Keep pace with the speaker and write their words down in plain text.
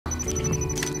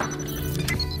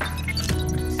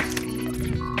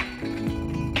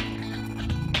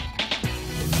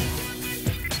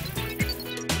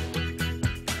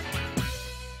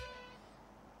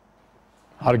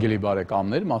Հարգելի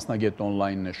բարեկամներ, Մասնագետ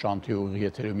Օնլայնն է Շանթի ուղիղ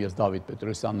եթերում ես Դավիթ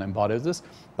Պետրոսյանն եմ բարև ձեզ,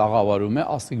 տաղավարում է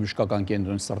Աստղիկ բժշկական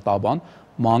կենտրոնի սրտաբան,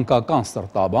 մանկական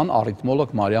սրտաբան,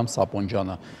 առիթմոլոգ Մարիամ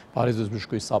Սապոնջյանը։ Բարև ձեզ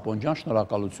բժշկուհի Սապոնջյան,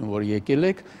 շնորհակալություն, որ եկել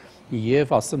եք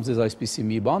եւ ասեմ ձեզ այսպիսի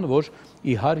մի բան, որ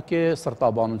իհարկե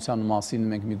սրտաբանության մասին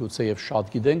մենք միգուցե եւ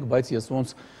շատ գիտենք, բայց ես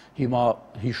ոնց հիմա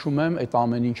հիշում եմ, այդ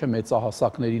ամեն ինչը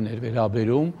մեծահասակներին էր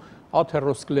վերաբերում,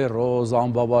 աթերոսկլերոզ,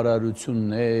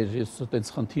 անբավարարություններ,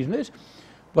 այդպես խնդիրներ,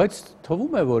 բայց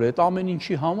թվում է, որ այդ ամեն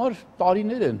ինչի համար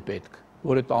տարիներ են պետք,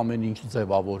 որ այդ ամեն ինչ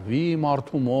ձևավորվի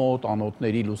մարդու մոտ,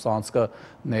 անոթների լուսանցքը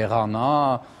նեղանա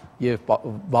եւ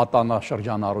վատանա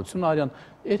շրջանառություն արյան,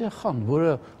 երեխան,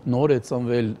 որը նոր է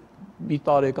ծնվել, մի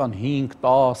տարեկան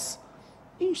 5-10,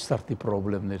 ինչ սրտի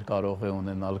խնդիրներ կարող է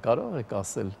ունենալ, կարող եք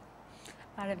ասել։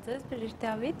 Բարև ձեզ, բժիշկ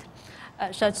Դավիթ,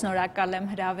 շատ շնորհակալ եմ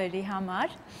հրավերի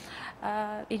համար։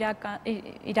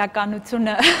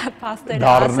 Իրականությունը փաստերը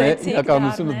ասեցիք,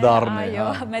 իրականությունը դառն է, այո,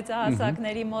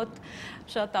 մեծահասակների մոտ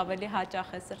շատ ավելի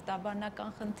հաճախ է սրտաբանական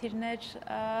խնդիրներ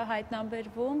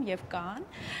հայտնաբերվում եւ կան։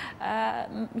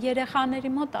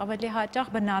 Երեխաների մոտ ավելի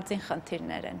հաճախ բնածին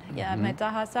խնդիրներ են։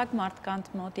 Մեծահասակ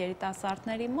մարդկանց մոտ,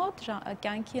 երիտասարդների մոտ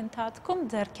կյանքի ընթացքում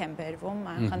ձեռք են բերվում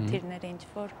այն խնդիրները, ինչ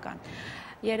որ կան։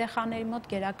 Երեխաների մոտ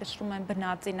գերակշռում են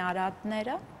բնածին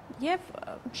արատները եւ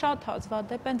շատ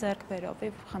հազվադեպ են ձեռքբերովի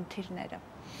խնդիրները։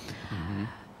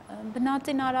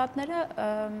 Բնածին արատները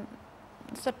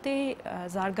սրտի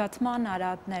զարգացման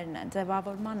արատներն են,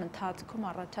 ձևավորման ընթացքում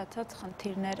առաջացած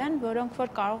խնդիրներ են, որոնք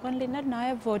որ կարող են լինել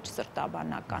նաև ոչ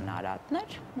սրտաբանական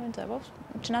արատներ, նույն ձևով,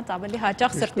 չնայած ավելի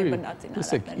հաճախ սրտի բնածին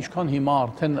արատներ։ Ինչքան հիմա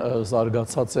արդեն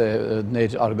զարգացած է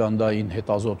ներարգանդային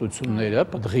հետազոտությունները,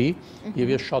 պտղի,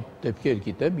 եւ ես շատ դեպքեր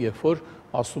գիտեմ, երբ որ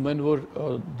ասում են, որ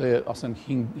դե ասենք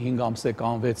 5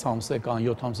 ամսեկան, 6 ամսեկան,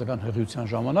 7 ամսեկան հղիության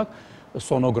ժամանակ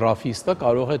սոնոգրաֆիստը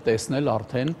կարող է տեսնել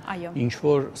արդեն ինչ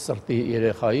որ սրտի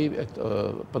երեխայի այդ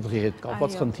պտղի հետ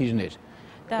կապված խնդիրներ։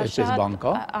 Այդպես բան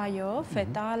կա։ Այո,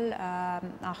 ֆետալ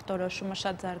ախտորոշումը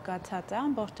շատ զարգացած է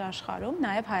ամբողջ աշխարհում,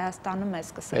 նաև Հայաստանում է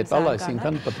սկսել զարգանալ։ Ֆետալ,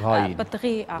 այսինքն պտղային։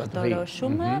 Պտղի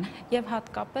ախտորոշումը եւ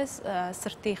հատկապես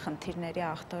սրտի խնդիրների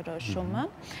ախտորոշումը։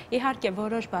 Իհարկե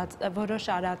որոշ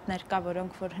արատներ կա,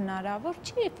 որոնք որ հնարավոր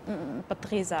չի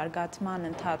պտղի զարգացման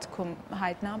ընթացքում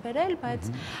հայտնաբերել, բայց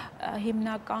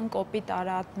հիմնական կոպիտ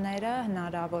արատները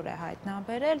հնարավոր է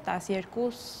հայտնաբերել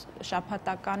 12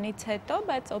 շաբաթականից հետո,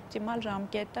 բայց օպտիմալ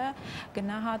ժամկետը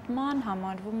գնահատման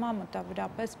համարվում է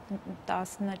մոտավորապես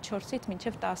 14-ից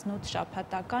մինչև 18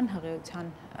 շաբաթական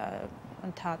հղիության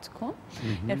ընթացքում,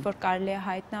 երբ որ կարելի է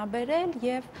հայտնաբերել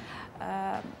եւ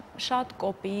շատ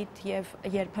կոպիտ եւ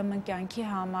երբեմն կյանքի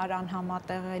համար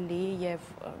անհամատեղելի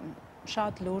եւ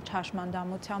շատ լուրջ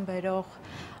հաշմանդամության բերող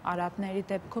արատների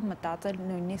դեպքում մտածել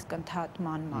նույնիսկ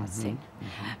ընդհատման մասին։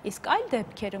 Իսկ այլ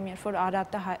դեպքերում, երբ որ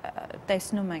արատը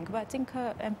տեսնում ենք, բայց ինքը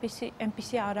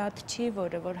այնպիսի արատ չի,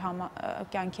 որը որ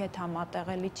կյանքի հետ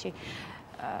համատեղելի չի,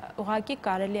 ուղղակի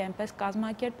կարելի է այնպես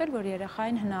կազմակերպել, որ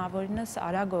երեխային հնարավորինս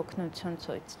արագ օգնություն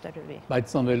ցույց տրվի։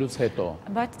 Բայց ծնվելուց հետո։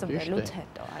 Բայց ծնվելուց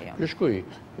հետո, այո։ Բժշկուհի,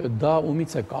 դա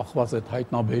ումից է կախված այդ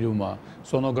հայտնաբերումը,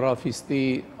 սոնոգրաֆիստի,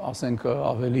 ասենք,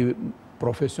 ավելի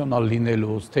պրոֆեսիոնալ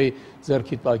լինելուց, թե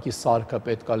ձեռքի տակի սարքը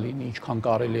պետքա լինի, ինչքան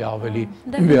կարելի ավելի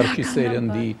վերջի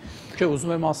սերնդի, չէ,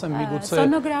 ուզում եմ ասեմ, միգուցե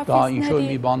դա ինչ-որ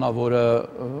մի բան է, որը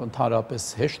ընդհանրապես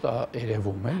հեշտ է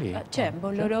երևում, էլի։ Չէ,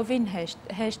 բոլորովին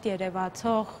հեշտ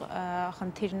երևացող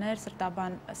խնդիրներ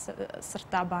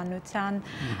սրտաբանության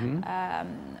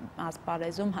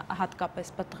ասպարեզում,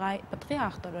 հատկապես պտղի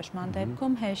ախտորոշման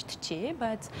դեպքում հեշտ չի,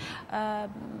 բայց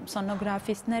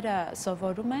սոնոգրաֆիստները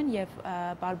սովորում են եւ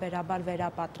բարբերաբար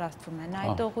վերապատրաստվում են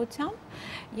այդ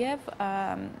ուղղությամբ եւ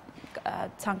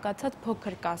ցանկացած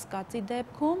փոքր կասկածի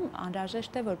դեպքում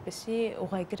անհրաժեշտ է որպեսզի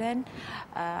ուղեգրեն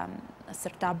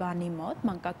սրտաբանի մոտ,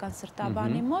 մանկական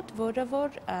սրտաբանի մոտ, որը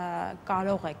որ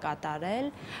կարող է կատարել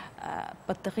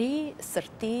պտղի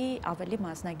սրտի ավելի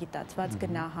մասնագիտացված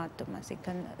գնահատում,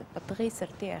 այսինքն պտղի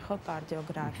սրտի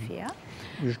էխոկարդիոգրաֆիա։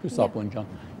 Բժշկուհի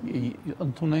Սապոնջյան,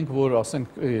 ընդունենք, որ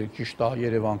ասենք ճիշտ է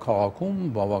Երևան քաղաքում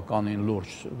բավականին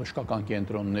լուրջ բժշկական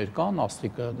կենտրոններ կան,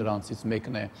 Աստղիկը դրանցից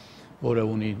մեկն է, որը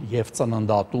ունի եւ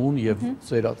ծննդատուն եւ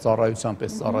ծառայության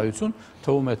պես ծառայություն,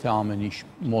 թվում է թե ամեն ինչ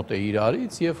մոտ է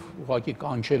իրարից եւ ուղղակի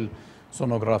կանչել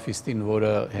սոնոգրաֆիստին,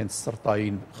 որը հենց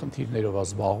սրտային խնդիրներով է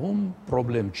զբաղվում,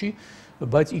 խնդրեմ չի,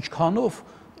 բայց ինչքանով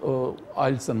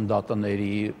այլ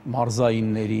ծննդատների,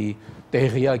 մարզայինների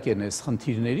տեղյակ են այս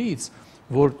խնդիրներից,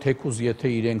 որ թեկուզ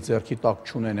եթե իրենք ձեռքի տակ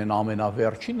չունեն են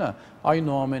ամենավերջինը,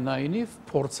 այնուամենայնիվ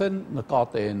փորձեն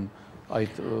նկատեն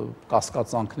այդ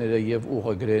կասկածանքները եւ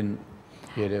ուղղագրեն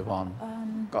Երևան։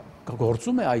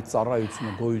 Գործում է այդ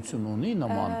ծառայությունը, գոյություն ունի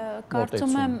նման։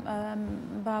 կարծում եմ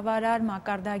բավարար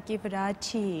մակարդակի վրա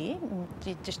չի,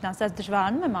 ճիշտ ասած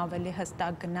դժվարանում եմ ավելի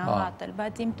հստակ գնահատել,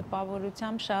 բայց իմ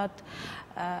տպավորությամբ շատ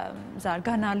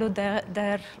զարգանալու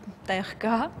դեռ տեղ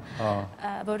կա,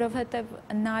 որովհետև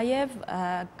նաև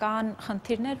կան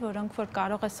խնդիրներ, որոնք որ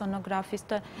կարող է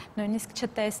սոնոգրաֆիստը նույնիսկ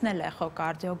չտեսնել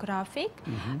էխոկարդիոգրաֆիկ,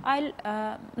 այլ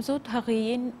զուտ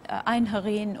հղիին, այն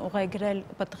հղիին ուղեգրել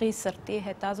պտղի սրտի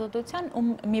հետազոտության,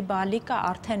 ում մի բալիկը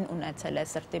արդեն ունեցել է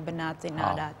սրտի բնածին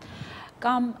արատ,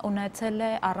 կամ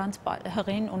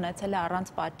հղին ունեցել է առանց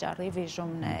պատճառի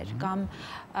վիժումներ, կամ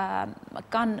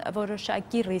կան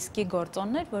որոշակի ռիսկի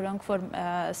գործոններ, որոնք որ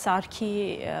սարքի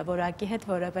որակի հետ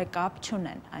որևէ կապ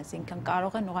չունեն, այսինքն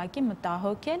կարող են ուղղակի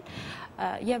մտահոգել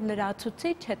եւ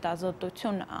լրացուցիչ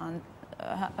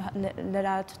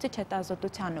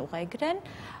հետազոտության ուղեգրեն,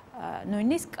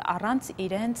 նույնիսկ առանց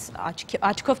իրենց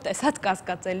աչքով տեսած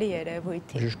կասկածելի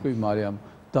երևույթի։ Ժշկույն Մարիամ,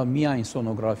 դա միայն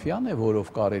սոնոգրաֆիան է,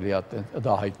 որով կարելի է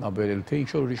դա հայտնաբերել, թե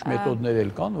ինչ-որ ուրիշ մեթոդներ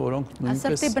էլ կան, որոնք նույնպես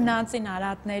Սրտի բնածին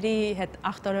արատների հետ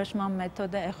ախտորոշման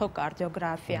մեթոդը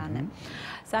էխոկարդիոգրաֆիան է,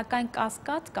 սակայն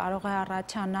կասկած կարող է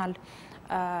առաջանալ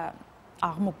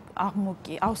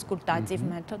աղմուկի, աուսկուլտատիվ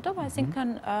մեթոդով,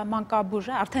 այսինքն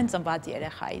մանկաբույժը, արդեն ծնված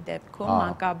երեխայի դեպքում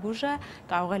մանկաբույժը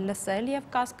կարող է լսել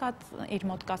եւ իր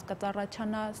մոտ կասկած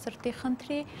առաջանա սրտի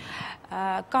խնդրի,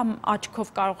 կամ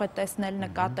աչքով կարող է տեսնել,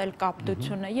 նկատել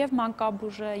կապտությունը եւ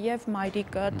մանկաբույժը եւ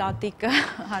մայրիկը, տատիկը,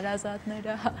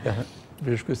 հարազատները։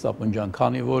 Բժշկուհի Սապոնդյան,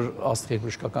 քանի որ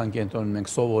աստղաբժշկական կենտրոնում մենք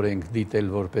սովոր ենք դիտել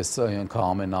որպես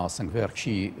ամենասենք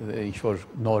վերջի ինչ-որ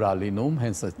նոր ալինում,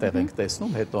 հենց այդտեղ ենք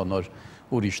տեսնում, հետո նոր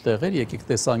ուրիշ տեղեր, եկեք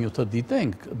տեսանյութը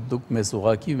դիտենք, դուք մեզ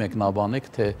ուղղակի մեկնաբանեք,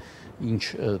 թե ինչ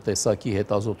տեսակի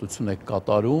հետազոտություն եք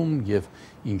կատարում եւ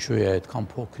ինչու է այդքան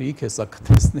փոքրիկ, հեսա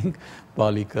կտեսնենք,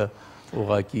 բալիկը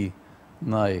ուղղակի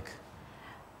նայեք։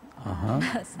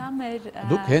 Սա մեր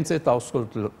Դուք հենց այդ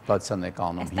աուսկուլտացիան եք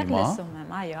անում հիմա։ Այստեղ լսում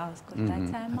եմ, այո,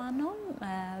 աուսկուլտացիա եմ անում,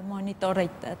 մոնիտորի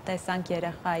տեսանք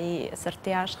երեխայի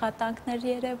սրտի աշխատանքներ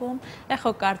երևում,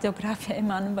 էխոկարդիոգրաֆիա եմ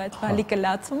անում, բայց բալիկը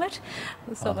լացում էր,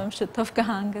 հուսով եմ շուտով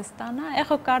կհանգստանա։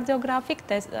 Էխոկարդիոգրաֆիկ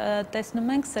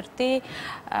տեսնում ենք սրտի,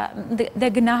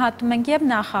 դե գնահատում ենք եւ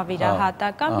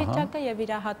նախավիրահատական վիճակը եւ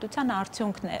վիրահատության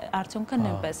արդյունքը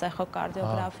նույնպես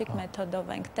էխոկարդիոգրաֆիկ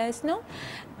մեթոդով ենք տեսնում,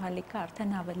 բալիկը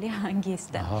արդեն ավելի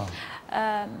հանգիստ է։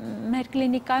 Մեր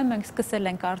կլինիկայում մենք սկսել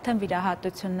ենք արդեն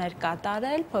վիրահատություններ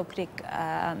կատարել, փոքրիկ,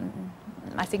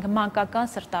 այսինքն մանկական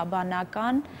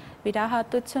սրտաբանական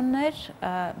վիրահատություններ,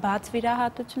 բաց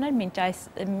վիրահատություններ,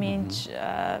 մինչ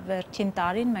վերջին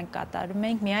տարին մենք կատարում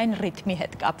ենք միայն ռիթմի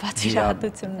հետ կապված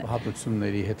վիրահատություններ։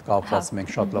 Վիրահատությունների հետ կապված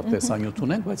մենք շատ լավ տեսանյութ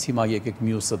ունենք, բայց հիմա եկեք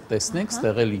մյուսը տեսնենք,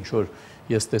 ստեղ էլ ինչ որ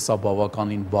ես տեսա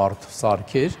բավականին բարդ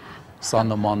սարքեր, սա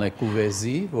նման է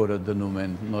կուվեզի, որը դնում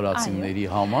են նորածինների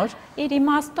համար։ Իր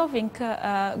իմաստով ինքը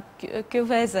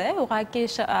կուվեզ է, ուղղակի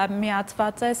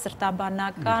միացված է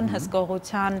սրտաբանական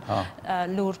հսկողության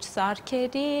լուրջ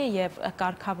սարքերի եւ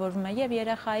կարգավորվում է եւ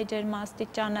երեխայի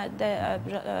ջերմաստիճանը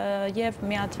եւ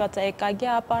միացված է EKG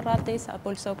ապարատի,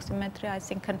 պուլսօքսիմետրի,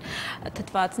 այսինքն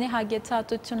թթվածնի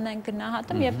հագեցածությունն են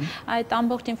գնահատում եւ այդ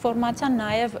ամբողջ ինֆորմացիան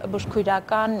նաեւ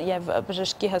բուժքույրական եւ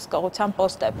բժշկի հսկողության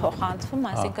post է փոխանցվում,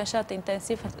 այսինքն շատ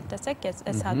ինտենսիվ, տեսեք,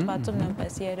 այս հատվածում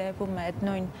նույնպես երևում է այդ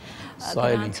նույն Սա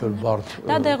էլ ինչ-որ բարդ։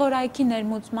 Դա դեղորայքի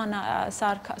ներմուծման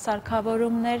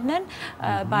սարքավորումներն են,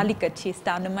 բալիկը չի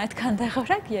ստանում այդքան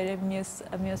դեղորայք, երև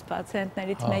մյուս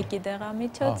պացիենտներից մեկի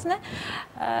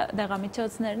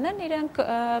դեղամիջոցներն են, իրենք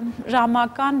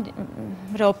ժամական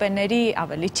րոպեների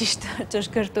ավելի ճիշտ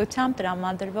ճշգրտությամբ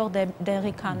տրամադրվող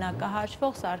դեղի քանակը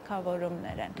հաշվող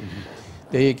սարքավորումներ են։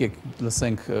 Դե եկեք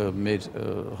լսենք մեր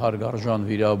հարգարժան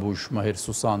վիրաբույժ Մահեր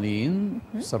Սուսանիին,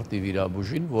 սրտի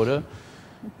վիրաբույժին, որը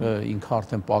ինքը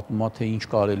արդեն պատմում է, թե ինչ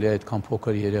կարելի է այդքան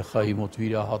փոքր երեխայի մոտ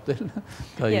վիրահատել։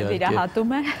 Եվ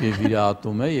վիրահատում է։ Եվ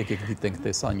վիրահատում է, եկեք դիտենք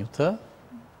տեսանյութը։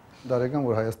 Դարեկան,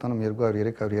 որ Հայաստանում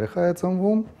 200-300 երեխա է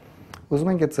ծնվում,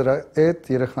 ուզում ենք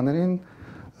այդ երեխաներին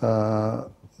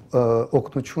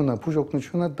օգնությունը, բուժ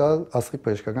օգնությունը տալ աստղիկ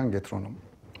բժշկական կենտրոնում։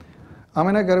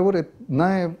 Ամենակարևորը նա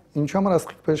է, ինչ համար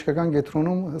աստղիկ բժշկական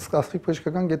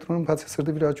կենտրոնում բացի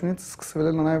սրտի վիրահատությունից սկսվել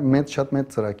է նաև շատ մեծ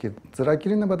ծրագիր։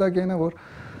 Ծրագիրի նպատակը այն է, որ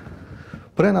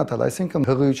պրենատալ, այսինքն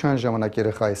հղիության ժամանակ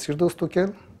երեխայի սիրտը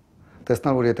ստուգել,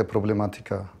 տեսնել, որ եթե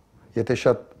պրոբլեմատիկ է, եթե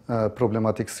շատ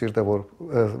պրոբլեմատիկ սիրտ է, որ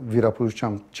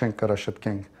վիրաբույժությամբ չենք կարող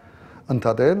շտկենք,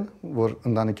 ընդհատել, որ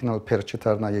ընտանիքին փեր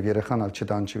չդառնա եւ երեխան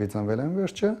չդանչի ծնվել են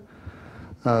վերջը,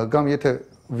 կամ եթե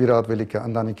վիրահատվելիքը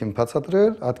ընտանիքին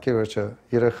բացատրել, ատկե վերջը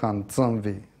երեխան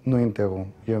ծնվի նույն տեղում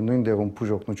եւ նույն տեղում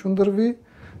բուժօգնություն դրվի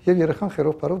եւ երեխան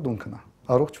խերով բարով դուն գնա,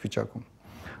 առողջ վիճակում։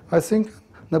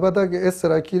 Այսինքն նպատակը այս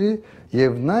ծրագիրի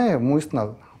եւ նաեւ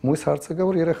մույս հարցը կա,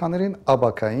 որ երեխաներին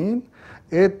աբակային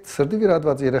այդ սրտի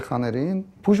վիրահատված երեխաներին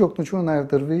բուժ օգնությունը նաեւ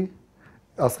դրվի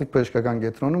աստղիկ բժշկական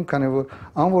կենտրոնում, քանի որ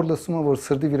անոր լսում են, որ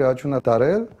սրտի վիրահատություն է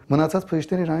տարել, մնացած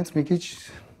բժիշկները իրանից մի քիչ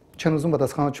չեն ուզում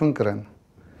պատասխանատվություն կրեն։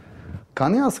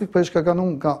 Քանի աստղիկ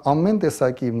բժշկականում կա ամեն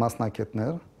տեսակի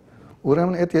մասնագետներ,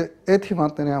 ուրեմն այդ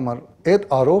հիվանդների համար, այդ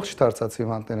առողջ դարձած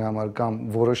հիվանդների համար կամ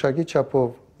որոշակի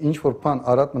չափով ինչ որ բան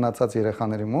արատ մնացած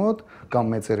երեխաների մոտ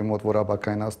կամ մեծերի մոտ, որ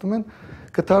աբակայնացնում են,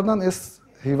 կդառնան այս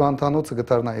հիվանդանոցը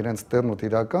կդառնա իրենց տերն ու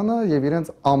տիրականը եւ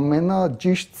իրենց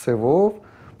ամենաջիշտ ծևով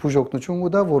բուժօգնություն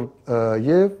կտա, որ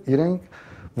եւ իրենք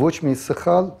ոչ մի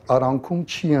սխալ արանքում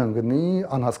չի ընկնի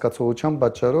անհասկացողության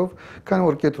պատճառով, քանի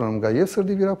որ կենտրոնում կա եւ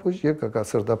սրտի վիրաբույժ, եւ կա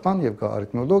սրտապան, եւ կա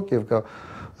արիթմոլոգ, եւ կա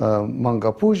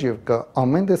մանկաբույժ, եւ կա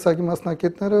ամեն տեսակի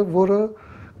մասնագետները, որը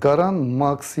կարան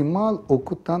մաքսիմալ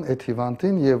օգուտ տան այդ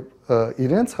հիվանդին եւ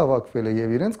իրենց հավաքվելը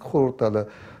եւ իրենց խորհուրդ տալը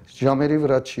ժամերի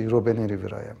վրա չի, րոպեների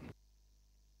վրա է։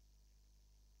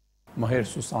 Մհեր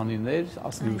Սուսանիներ,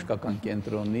 աստղիկ բժշկական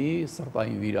կենտրոնի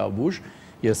սրտային վիրաբույժ,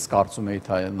 ես կարծում եի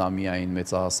թե նա միայն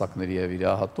մեծահասակների է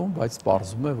վիրահատում, բայց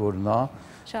պարզվում է, որ նա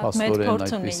փաստորեն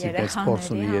այդպիսի մեծ փորձ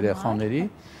ունի երեխաների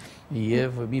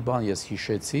եւ մի բան ես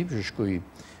հիշեցի բժշկուի,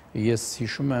 ես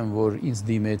հիշում եմ, որ ինձ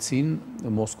դիմեցին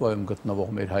Մոսկվայում գտնվող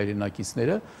մեր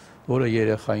հայրենակիցները, որը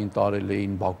երեխային տարել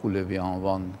էին Բակուլևի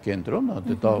անվան կենտրոնը,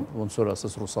 դա ոնց որ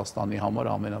ասես Ռուսաստանի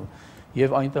համար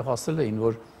եւ այնտեղ ասել էին,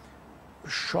 որ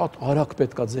շատ արագ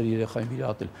պետքա ձեր երեխային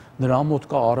վիրահատել, նրա մոտ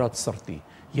կա առատ սրտի,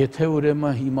 եթե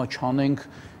ուրեմն հիմա չանենք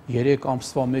 3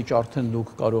 ամսվա մեջ արդեն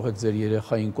դուք կարող եք ձեր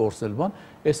երեխային կորսել բան,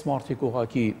 այս մարդիկ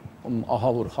ուղղակի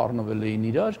ահա որ խառնվել էին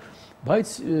իրար,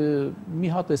 բայց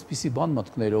մի հատ այսպիսի բան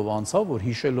մտքներով անցավ, որ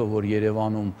հիշելով, որ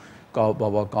Երևանում կա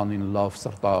բավականին լավ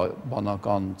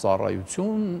սրտաբանական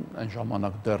ծառայություն, այն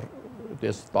ժամանակ դեռ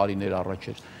տարիներ առաջ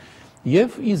էր։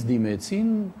 Եվ ինձ դիմեցին,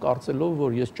 կարծելով,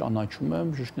 որ ես ճանաչում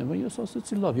եմ բժիշկները, ես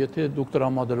ասացի լավ, եթե դուք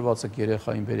տրամադրված եք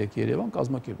երեխային բերեք Երևան,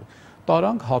 կազմակերպեք։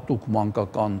 Տարանք հատուկ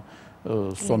մանկական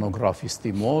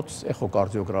սոնոգրաֆիստի մոտ,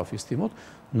 էխոկարդիոգրաֆիստի մոտ,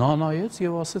 նա նայեց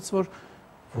եւ ասեց, որ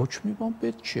ոչ մի բան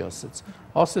պետք չի,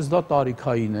 ասեց դա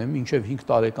տարիքային է, մինչև 5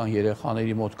 տարեկան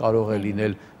երեխաների մոտ կարող է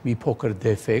լինել մի փոքր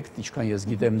դեֆեկտ, ինչքան ես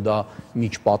գիտեմ դա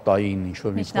միջպատային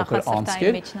ինչ-որ մի փոքր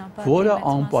անցքեր, որը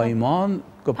անպայման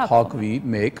կփակվի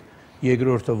մեկ,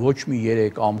 երկրորդը ոչ մի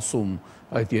 3 ամսում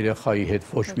այդ երեխայի հետ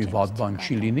ոչ մի վատ բան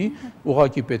չի լինի,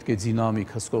 ուղղակի պետք է դինամիկ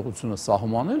հսկողությունը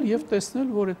սահմանել եւ տեսնել,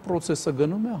 որ այդ process-ը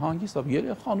գնում է հանգիստ,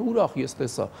 երեխան ուրախ ես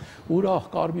տեսա, ուրախ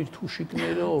կարմիր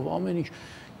թուշիկներով, ամեն ինչ։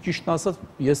 Ճիշտն ասած,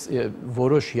 ես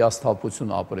որոշ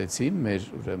հիասթափություն ապրեցի մեր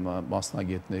ուրեմն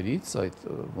մասնագետներից այդ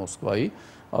Մոսկվայի,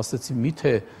 ասեցի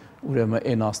միթե ուրեմն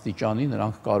այն աստիճանի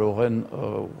նրանք կարող են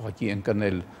ուղղակի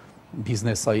ընկնել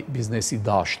բիզնեսի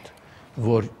դաշտ,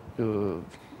 որ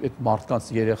այդ մարդկանց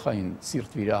երեխային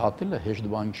սիրտ վիրահատելը հեշտ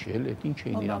բան չի, էլ այդ ինչ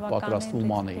էին իրանք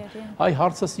պատրաստվում անեին։ Այ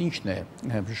հարցս ինչն է,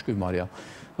 բժշկուհի Մարիամ,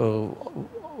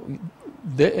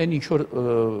 դե այն ինչ որ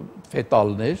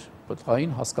ֆետալներ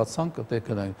պտղային հասկացանք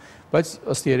կտեքնային, բայց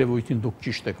ըստ երևույթին դուք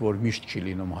ճիշտ եք, որ միշտ չի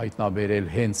լինում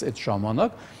հայտնաբերել հենց այդ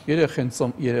ժամանակ,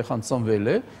 երեխան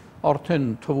ծնվել է, արդեն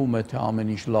թվում է թե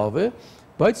ամեն ինչ լավ է,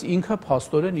 բայց ինքը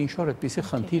փաստորեն ինչ որ այդպիսի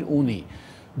խնդիր ունի։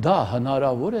 Դա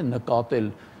հնարավոր է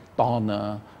նկատել տանը,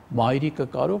 մայրիկը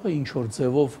կարող է ինչ որ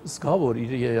ձևով զգա, որ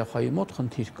իր երեխայի մոտ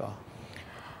խնդիր կա։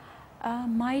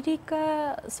 Մայրիկը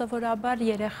սովորաբար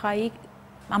երեխայի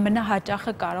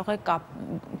ամենահաճախը կարող է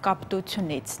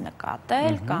կապտությունից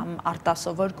նկատել կամ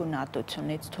արտասովոր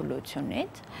գունատությունից,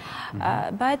 թուլությունից,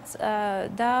 բայց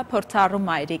դա փորձառու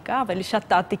մայրիկ է, ավելի շատ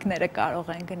տատիկները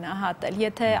կարող են գնահատել։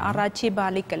 Եթե առաջի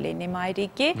բալիկը լինի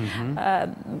մայրիկի,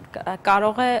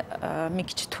 կարող է մի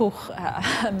քիչ թուխ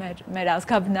մեր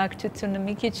ազգաբնակչությունը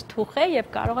մի քիչ թուխ է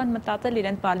եւ կարող են մտածել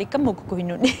իրենց բալիկը մուգ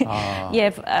գույն ունի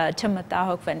եւ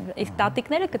չմտահոգվեն։ Իսկ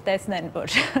տատիկները կտեսնեն,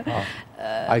 որ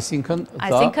այսինքն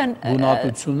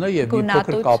գունատությունը եւ մի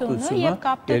փոքր կապտությունը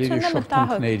երևի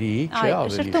շրթունքների, չէ,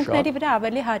 ավելի շատ։ Շրթունքների վրա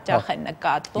ավելի հաճախ է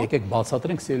նկատվում։ Եկեք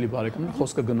բացատրենք, սիրելի բարեկամներ,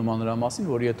 խոսքը գնում է նրա մասին,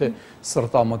 որ եթե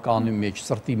սրտամկանի մեջ,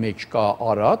 սրտի մեջ կա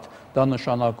արատ, դա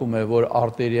նշանակում է, որ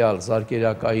արտերիալ,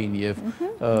 զարկերակային եւ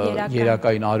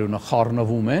երակային արյունը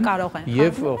խառնվում են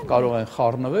եւ կարող են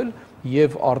խառնվել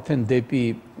եւ արդեն դեպի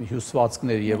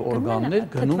հյուսվածքներ եւ օրգաններ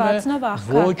գնում է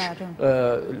ոչ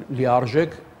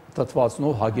լիարժեք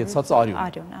թթվածնով հագեցած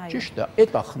արյուն։ Ճիշտ է,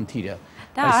 այդ է խնդիրը։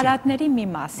 Դա արատների մի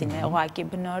մասին է ուղղակի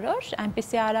բնորոշ,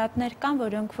 այնպիսի արատներ կան,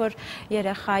 որոնք որ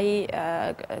երեխայի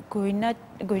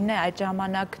գույնը այդ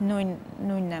ժամանակ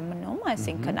նույնն է մնում,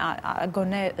 այսինքն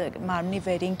գոնե մարմնի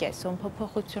վերին կեսում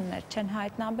փոփոխություններ չեն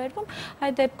հայտնաբերվում,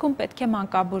 այդ դեպքում պետք է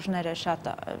մանկաբույժները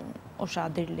շատ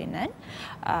ուշադիր լինեն,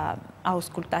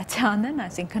 աուսկուլտացիան են,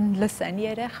 այսինքն լսեն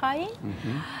երեխային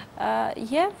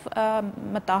եւ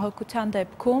մտահոգության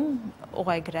դեպքում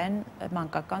ուղեգրեն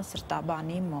մանկական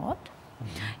սրտաբանի մոտ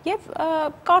Եվ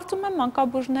կարծում եմ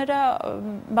մանկաբույժները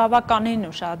բավականին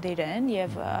ուշադիր են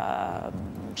եւ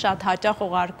շատ հաճախ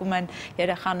ուղարկում են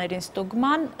երեխաներին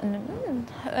ստուգման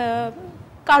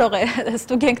կարող է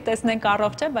ստուգենք տեսնենք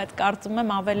առողջ է, բայց կարծում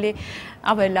եմ ավելի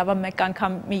լավ է մեկ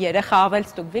անգամ մի երեխա ավել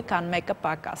ստուգվի, քան մեկը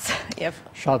պակաս եւ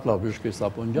Շատ լավ Բյուշկի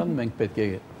Սապոն ջան, մենք պետք է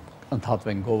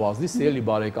ընդհատվենք գովազդի, սիրելի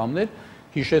բարեկամներ,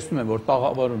 հիշեցնում եմ, որ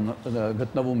տաղավարում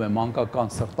գտնվում է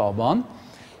մանկական սրտաբան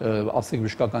Ասիկ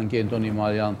բժշկական կենտրոնի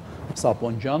Մարիամ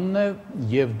Սապոնջյանն է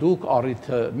եւ դուք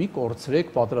առիթը մի կորցրեք,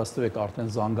 պատրաստվեք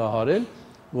արդեն զանգահարել,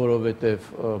 որովհետեւ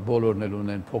բոլորն էլ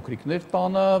ունեն փոքրիկներ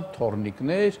տանը,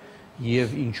 թոռնիկներ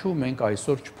եւ ինչու մենք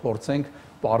այսօր չփորձենք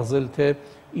ողջել թե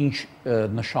ինչ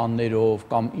նշաններով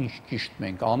կամ ինչ ճիշտ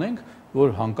մենք անենք,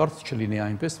 որ հանկարծ չլինի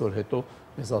այնպես, որ հետո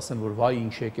մեզ ասեն, որ վայ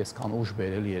ինչ եք այսքան ուշ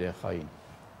բերել երեխային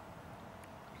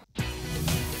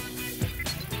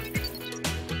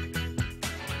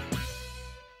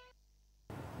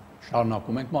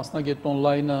Շարունակում ենք Մասնագետ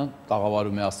օնլայնը,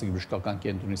 տաղավարում է Ասիկ բժշկական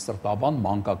կենտրոնի սրտաբան,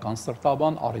 մանկական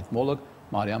սրտաբան, արիթմոլոգ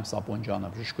Մարիամ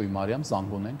Սապոնջյանը, բժշկուհի Մարիամ,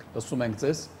 զանգում ենք, լսում ենք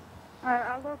ձեզ։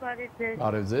 Ալո, բարև ձեզ։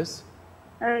 Բարև ձեզ։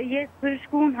 Ես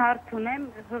բժշկուն հարց ունեմ,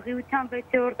 հղիության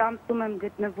 6-րդ ամսում եմ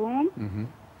գտնվում,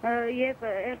 եւ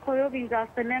երբոյով ինձ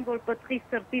ասել են, որ պտղի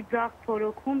սրտի ձախ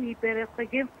փորոքում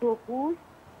հիպերեխոգեն ֆոկուս,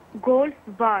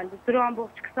 գոլֆ բալ,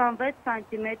 0.26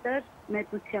 սանտիմետր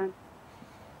մեծության։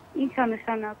 Ինչ է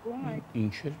նշանակում այդ։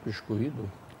 Ինչ էր բժշկուհի դու։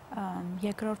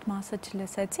 Երկրորդ մասը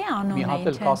չլսեցի, անունը Մի հատ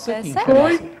էլ ինչ կասեք, է ինչ է։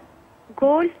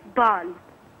 Գոլֆ բալ։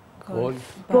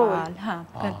 Գոլֆ բալ, հա,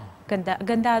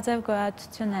 գնդաձև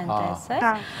գոյացություն են տեսել։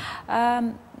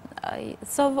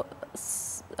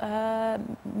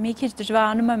 Մի քիչ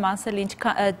դժվարանում եմ ասել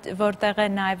որտեղ է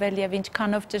նայվել եւ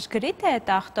ինչքանով ճշգրիտ է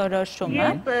այդ ախտորոշումը։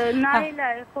 Ես նայել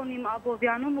եմ իմ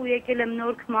Աբովյանում ու եկել եմ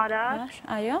Նոր Քմարաշ։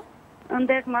 Այո։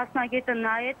 Ընդեղ մասնագետը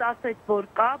նայեց, ասեց, որ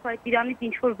կա, բայց իրանից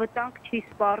ինչ-որ վտանգ չի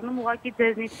սպառնում, ուղղակի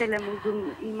ձեզնից էլ եմ ուզում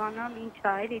իմանալ ինչ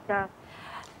է, էլի դա։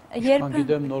 Երբ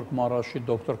գիտեմ Նոր Քմարաշի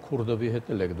դոկտոր Քուրդովի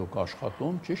հետ եք դուք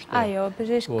աշխատում, ճիշտ է։ Այո,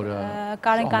 բժիշկ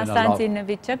Կարեն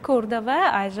Կոնստանտինովիչը Քուրդովը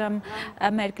այժմ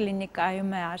մեր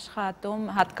կլինիկայում է աշխատում,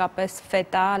 հատկապես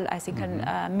ֆետալ, այսինքն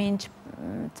մինչ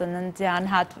ծննդյան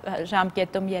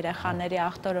ժամկետում երեխաների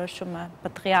ախտորոշումը,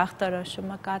 պտղի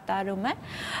ախտորոշումը կատարում է։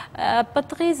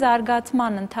 Պտղի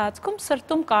զարգացման ընթացքում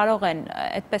սրտում կարող են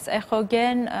այդպես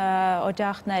էխոգեն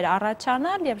օջախներ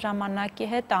առաջանալ եւ ժամանակի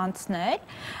հետ անցնել։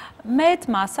 Մեծ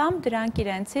մասամբ դրանք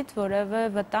իրենցից որևէ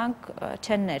վտանգ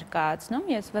չեն ներկայացնում։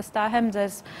 Ես վստահ եմ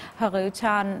ձեզ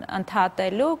հղիության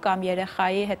ընդհատելու կամ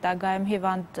երեխայի հետագայում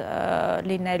հիվանդ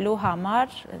լինելու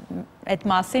համար այդ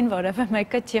մասին որևէ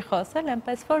մեկը չի խոսել,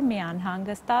 այնպես որ մի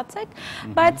անհանգստացեք,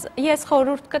 բայց ես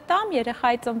խորհուրդ կտամ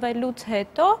երեխայի ծնվելուց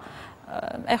հետո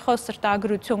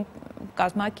էխոսրտագրություն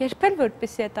կազմակերպել,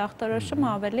 որպեսզի այդ ախտորոշումը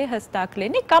ավելի հստակ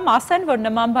լինի, կամ ասեն, որ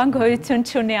նման բան գոյություն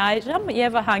չունի այժմ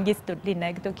եւ հանգիստ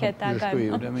լինեք դուք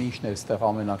հետագայում։ Ուրեմն ինչն է այստեղ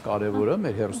ամենակարևորը,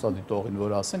 մեր հեռուստադիտողին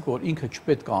որ ասենք, որ ինքը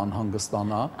չպետք է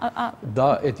անհանգստանա, դա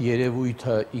այդ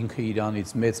երևույթը ինքը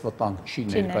իրանից մեծ վտանգ չի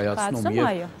ներկայացնում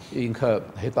եւ ինքը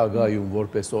հետագայում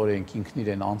որպես օրենք ինքն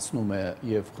իրեն անցնում է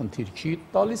եւ խնդիր չի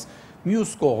տալիս։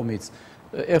 Մյուս կողմից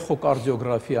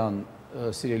էխոկարդիոգրաֆիան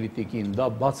սիրելի տիկին, դա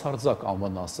բացարձակ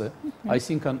անվնաս է,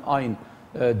 այսինքն այն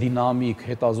դինամիկ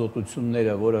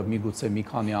հետազոտությունները, որը միգուցե մի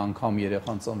քանի անգամ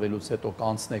երեխան ծնվելուց հետո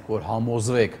կանցնեք, որ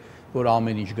համոզվեք, որ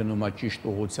ամեն ինչ գնում է ճիշտ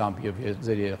ուղղությամբ եւ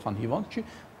ձեր երեխան հիվանդ չի,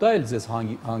 դա էլ ձեզ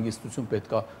հանգստություն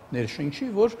պետքա ներշնչի,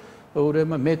 որ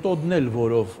ուրեմն մեթոդն էլ,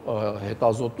 որով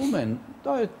հետազոտում են,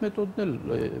 դա այդ մեթոդն էլ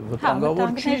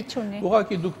վտանգավոր չի,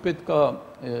 ուղղակի դուք պետքա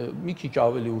մի քիչ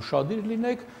ավելի ուշադիր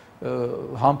լինեք,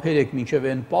 համբերեք մինչև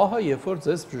այն պահը, երբ որ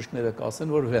ձեզ բժիշկները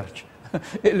կասեն, որ վերջ,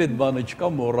 էլ այդ բանը չկա,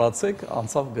 մոռացեք,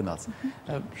 անցավ գնաց։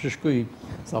 Բժշկուհի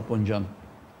Սապոն ջան,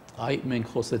 մենք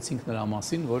խոսեցինք նրա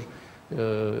մասին, որ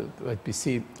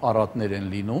այդպիսի առատներ են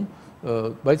լինում,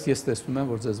 բայց ես տեսնում եմ,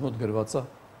 որ ձեզ մոտ գրված է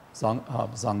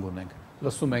զանգ ունենք։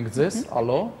 Լսում ենք ձեզ,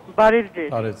 ալո։ Բարև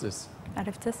ձեզ։ Բարև ձեզ։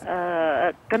 Բարև ձեզ։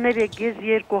 Կներեք, ես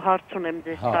երկու հարց ունեմ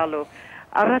ձեզ տալու։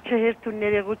 Առաջը հերթուն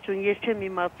ներողություն, ես չեմ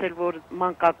իմացել, որ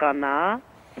մանկական է,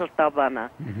 սրտաբանը,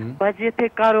 բայց եթե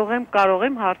կարող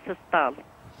եմ հարցս տալ։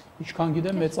 Ինչքան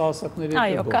գիտեմ, մեծահասակների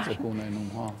հետ գործեք ունենում,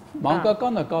 հա։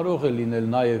 Մանկականը կարող է լինել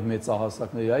նաև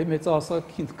մեծահասակների, այ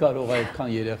մեծահասակին կարող է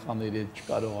այդքան երեխաների հետ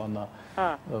չկարողանա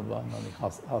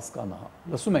հասկանա։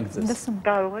 Լսում ենք ձեզ։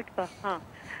 Կարող եք տա, հա։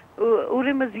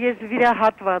 Ուրեմն ես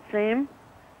վիրահատված եմ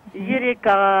 3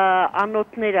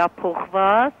 անոթներ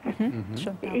ապոխված,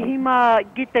 հիմա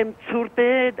գիտեմ ցուրտ է,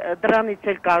 դրանից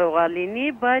էլ կարող է լինի,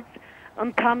 բայց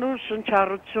ընդհանուր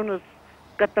շնչառությունս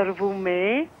կտրվում է,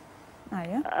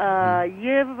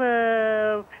 եւ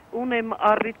ունեմ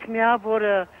առիթմիա,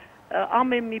 որը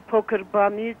ամեն մի փոքր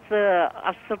բանից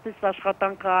սրտիս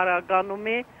աշխատանքը արագանում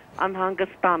է,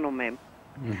 անհանգստանում եմ։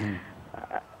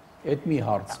 Այդ մի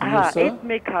հարց, մյուսը։ Այդ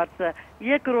մեկ հարցը։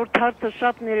 Երկրորդ հարցը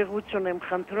շատ ներողություն եմ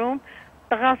խնդրում,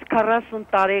 տղաս 40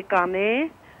 տարեկան է,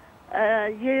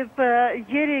 եւ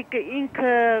երեք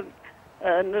ինքը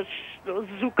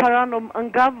զուգարանում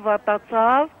ընկավ,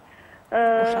 վատացավ,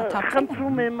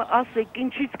 խնդրում եմ ասեք,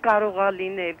 ինչից կարող է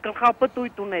լինել,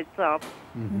 գլխապտույտ ունեցավ։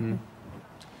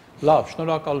 Լավ,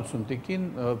 շնորհակալություն տիկին,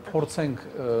 փորձենք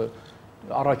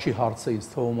առաջի հարցը ինձ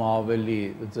թվում է ավելի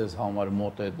ձեզ համար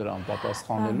մոտ է դրան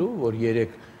պատասխանելու, որ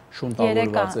 3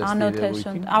 շունտավորված է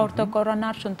երևույթին։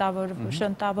 Աորտոկորոնար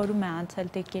շունտավորում է անցել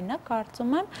տիկինը,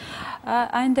 կարծում եմ,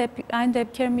 այն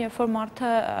դեպքերում, երբ որ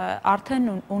մարդը արդեն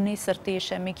ունի սրտի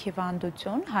իշեմիկ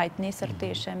հիվանդություն, հայտնի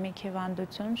սրտի իշեմիկ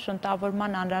հիվանդություն,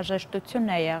 շունտավորման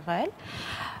անհրաժեշտություն է եղել,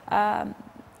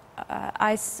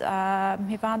 այս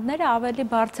հիվանդները ավելի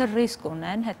բարձր ռիսկ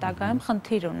ունեն հետագայում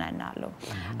խնդիր ունենալու։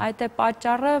 Այդ է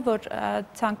պատճառը, որ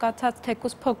ցանկացած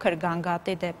թեկուզ փոքր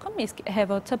գանգատի դեպքում, իսկ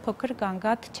հեվոցը փոքր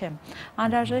գանգատ չէ։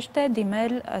 Անհրաժեշտ է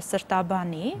դիմել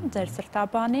սրտաբանի, ձեր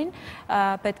սրտաբանին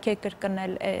պետք է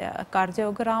կրկնել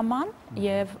կարդիոգրաման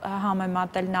եւ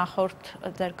համեմատել նախորդ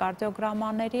ձեր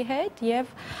կարդիոգրամաների հետ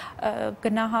եւ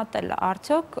գնահատել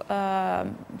արդյոք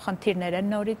խնդիրներ են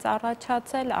նորից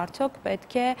առաջացել, արդյոք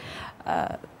պետք է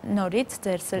նորից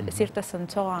ձեր սիրտը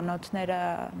սնցող անոթները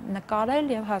նկարել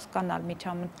եւ հասկանալ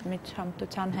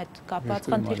միջամտության հետ կապված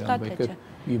խնդիր կա թե չէ։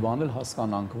 Մի բան էլ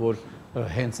հասկանանք, որ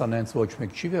հենց անենց ոչ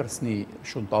մեկ չի վերցնի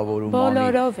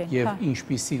շունտավորումանի եւ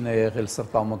ինչպիսին է եղել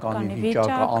սրտամկանի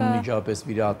վիճակը անմիջապես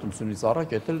վիրահատությունից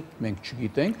առաջ, դա էլ մենք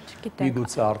չգիտենք,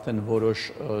 միգուցե արդեն որոշ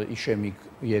իշեմիկ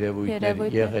երևույթներ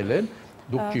եղել են,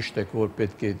 դուք ճիշտ եք, որ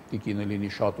պետք է տիկինը լինի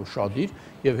շատ ուշադիր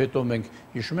եւ հետո մենք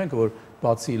հիշում ենք, որ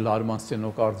բացի լարման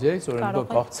ստենոկարդիայից, օրինակ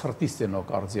կա սրտի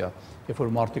ստենոկարդիա, երբ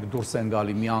որ մարդիկ դուրս են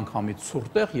գալի մի անգամից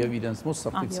ցուրտեղ եւ իրենց մոտ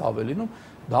սրտի ցավ է լինում,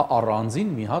 դա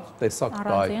առանձին մի հատ տեսակ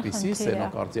կա այդպիսի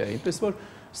ստենոկարդիա, այնպես որ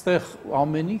ստեղ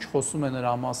ամեն ինչ խոսում է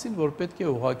նրա մասին, որ պետք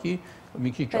է ուղղակի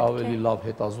մի քիչ ավելի լավ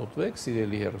հետազոտվեք,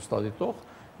 սիրելի հեռուստադիտող,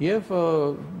 եւ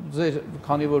ձեր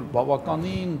քանի որ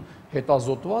բավականին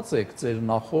հետազոտված եք ձեր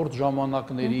նախորդ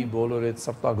ժամանակների բոլոր այդ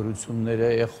սրտագրությունները,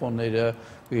 էխոները,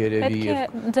 երևի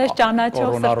եւ ձեր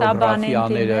ճանաչող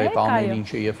սրտաբանին այդ ամեն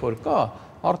ինչը երբ որ կա,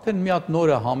 արդեն մի հատ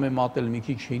նորը համեմատել մի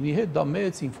քիչ հինի հետ, դա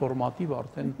մեծ ինֆորմատիվ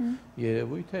արդեն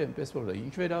երևույթ է, այնպես որ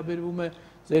ինչ վերաբերվում է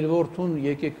ձեր որդուն,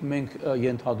 եկեք մենք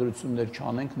ենթադրություններ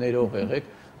չանենք, ներող եղեք,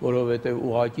 որովհետեւ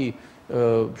ուղղակի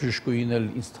բժշկուհին էլ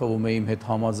ինձ թվում է իմ հետ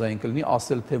համաձայն կլինի,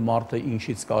 ասել թե մարդը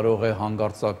ինչից կարող է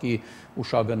հանգարցակի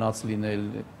ուշագնաց լինել,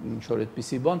 ինչ որ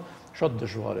այդպիսի բան, շատ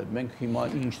դժվար է։ Մենք հիմա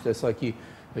ինչ տեսակի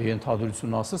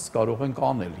ենթադրություն ասես կարող ենք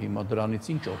անել, հիմա դրանից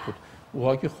ինչ օգուտ։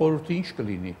 Ուղղակի խորհուրդը ինչ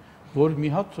կլինի, որ մի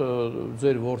հատ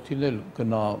ձեր որդին էլ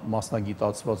գնա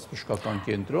մասնագիտացված բժշկական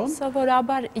կենտրոն։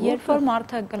 Սովորաբար, երբ որ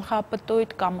մարդը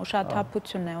գլխապտույտ կամ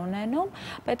ուշաթափություն է ունենում,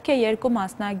 պետք է 2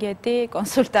 մասնագետի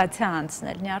կոնսուլտացիա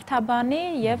անցնել՝ նյարդաբանի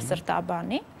եւ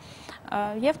սրտաբանի,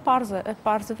 եւ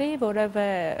պարզվի որևէ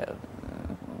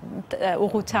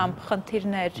ուղղությամբ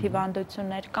խնդիրներ,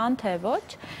 հիվանդություններ կան թե ոչ,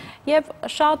 եւ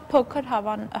շատ փոքր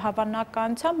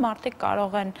հավանականությամբ մարդիկ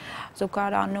կարող են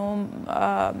զուգարանում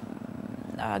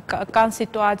կան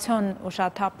սիտուացիոն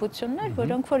ուշաթափություններ,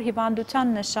 որոնք որ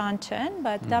հիվանդության նշան չեն,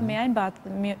 բայց դա միայն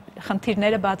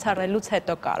խնդիրները բացառելուց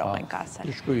հետո կարող ենք ասել։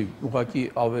 Բժշկուհի, ուղղակի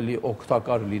ավելի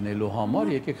օգտակար լինելու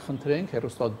համար եկեք խնդրենք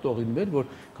հեռուստադիտողին մեր,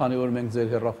 որ քանի որ մենք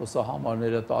ձեր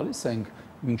հեռախոսահամարները տալիս ենք,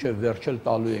 մինչև վերջել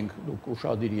տալու ենք, դուք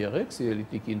ուշադիր եղեք, սիրելի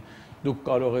տիկին, դուք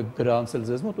կարող եք գրանցել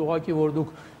ձեզ մոտ, ուղղակի որ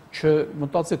դուք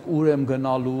չմտածեք ուր եմ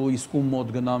գնալու, իսկ ում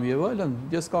մոտ գնամ եւ այլն,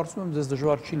 ես կարծում եմ ձեզ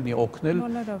դժվար չի լինի օգնել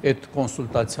այդ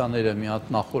կոնսուլտացիաները մի հատ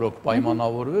նախորոք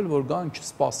պայմանավորվել, որ գան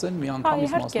չսպասեն մի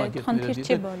անգամից մասնագետները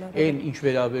դիտեն, այն ինչ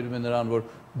վերաբերում է նրան, որ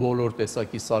բոլոր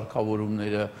տեսակի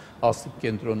սարքավորումները աստիճ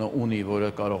կենտրոնը ունի,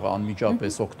 որը կարող է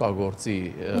անմիջապես օգտագործի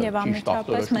ճիշտ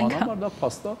ախտորոշման համար, դա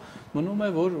փաստ է, մնում է,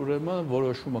 որ ուրեմն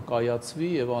որոշումը կայացվի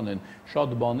եւ անեն։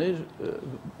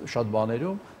 Շատ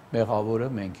բաներում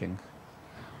մեղավորը մենք ենք։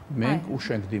 Մենք ուշ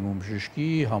ենք դիմում բժշկի,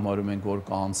 համարում ենք, որ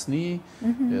կանցնի,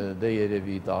 դե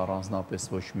երևի դա առանձնապես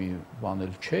ոչ մի բան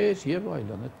էլ չէր եւ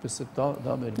այլն, այդպես է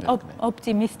դա մեր մեղքն է։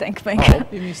 Օպտիմիստ ենք մենք։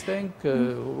 Օպտիմիստ ենք,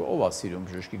 ով է սիրում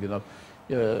բժշկի գնալ։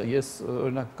 Ես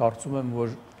օրինակ կարծում եմ, որ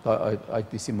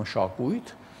այդպիսի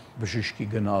մշակույթ բժշկի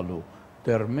գնալու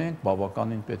դեռ մենք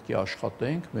բավականին պետք է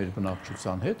աշխատենք մեր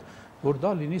բնակչության հետ, որ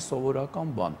դա լինի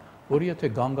սովորական բան, որ եթե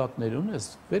գանգատներ ունես,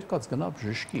 վեր կաց գնա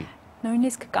բժշկի։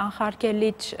 Նույնիսկ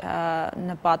կանխարգելիչ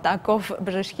նպատակով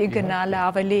բժշկի գնալը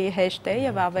ավելի հեշտ է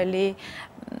եւ ավելի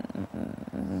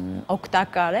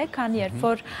օգտակար է, քան երբ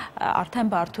որ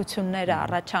արդեն բարդությունները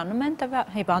առաջանում են,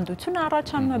 հիվանդությունը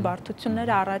առաջանում է,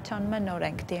 բարդությունները առաջանում են, նոր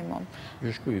ենք դիմում։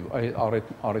 Բժշկուի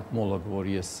արիթմոլոգ, որ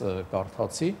ես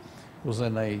կարդացի,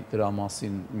 ուզենայի դրա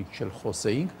մասին մի քիչ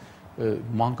խոսեինք,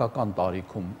 մանկական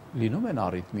տարիքում լինում են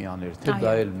արիթմիաներ, թե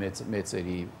դա էլ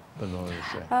մեծերի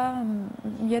բնորոշ է։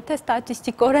 Եթե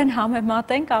ստատիստիկորեն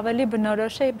համեմատենք, ավելի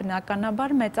բնորոշ է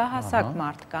բնականաբար մեծահասակ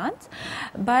մարդկանց,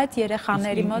 բայց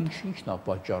երեխաների մոտ ինչն է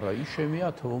պատճառը,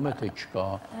 իշեմիա թվում է թե չկա,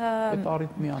 այդ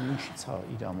արիթմիան ինչից է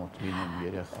իր մոտ լինում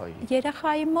երեխայի։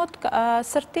 Երեխայի մոտ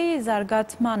սրտի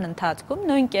զարգացման ընթացքում,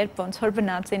 նույն կերպ ոնց որ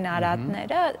բնածին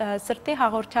արատները, սրտի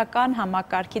հաղորդչական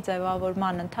համակարգի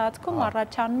ձևավորման ընթացքում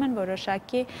առաջանում են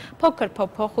որոշակի փոքր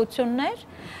փոփոխություններ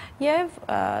եւ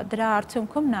դրա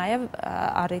արդյունքում նաեւ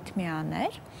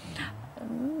արիթմիաներ։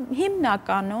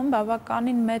 Հիմնականում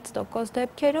բավականին մեծ տոկոս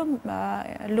դեպքերում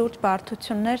լուրջ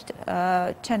բարդություններ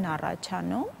չեն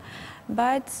առաջանում,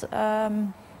 բայց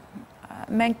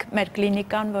մենք մեր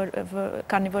կլինիկան,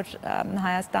 քանի որ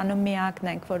Հայաստանում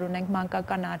միակն ենք, որ ունենք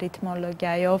մանկական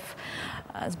արիթմոլոգիայով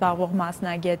զբաղվող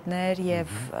մասնագետներ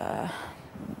եւ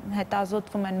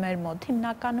հետազոտվում են մեր մոտ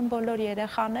հիմնականում բոլոր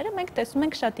երեխաները, մենք տեսնում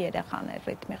ենք շատ երեխաներ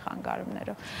ռիթմի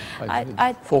խանգարումներով։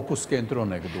 Այդ ֆոկուս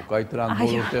կենտրոն եք դուք, այդ դրան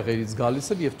բոլոր տեղերից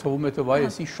գալիս են եւ թվում է թե վայ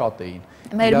էսի շատ էին։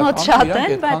 Մեր մոտ շատ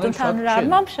են, բայց ընդհանուր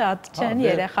առմամբ շատ չեն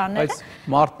երեխաները։ Բայց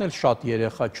մարդն էլ շատ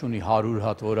երեխա չունի 100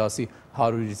 հատ, որ ասի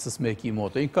 100-ից 1-ի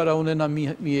մոտ է։ Ինք կարող ունենա մի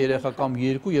երեխա կամ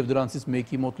երկու եւ դրանցից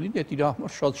մեկի մոտ լինի, այդ իր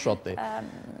համար շատ է։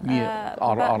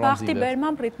 Բախտի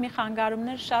բերմամբ ռիթմի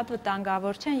խանգարումները շատ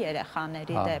վտանգավոր չեն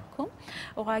երեխաների դեպքում։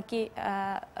 Ուղղակի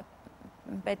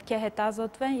պետք է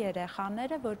հետազոտվեն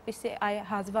երեխաները, որպեսզի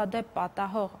հազվադեպ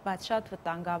պատահող, բայց շատ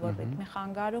վտանգավոր ռիթմի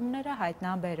խանգարումները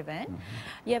հայտնաբերվեն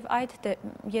եւ այդ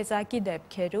եզակի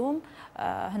դեպքերում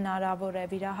հնարավոր է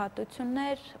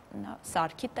վիրահատություններ,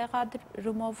 սարքի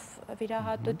տեղադրումով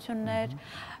վիրահատություններ,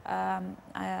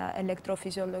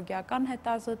 էլեկտրոֆիզիոլոգիական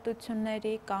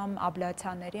հետազոտությունների կամ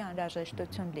աբլյացիաների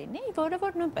անհրաժեշտություն լինի, որը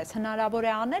որ նույնպես հնարավոր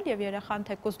է անել եւ երեխան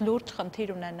թեկուզ լուրջ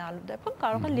խնդիր ունենալու դեպքում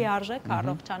կարող է լիարժեք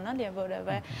առողջանալ եւ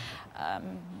որևէ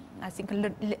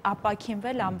այսինքն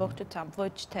ապակինվել ամբողջությամբ,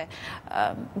 ոչ թե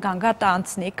գանգատ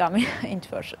անցնի կամ ինչ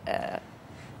որ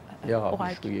Եղավ,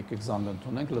 եկեք զանգ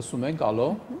ընդունենք, լսում ենք, ալո։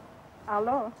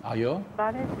 Ալո։ Այո։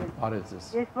 Բարև ձեզ։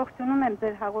 Ես ողջունում եմ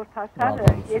ձեր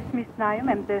հաղորդաշարը, ես միշտ նայում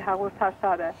եմ ձեր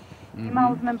հաղորդաշարը։ Հիմա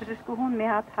ուզում եմ բժշկուհուն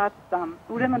մի հատ հարց տամ։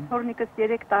 Ուրեմն թորնիկս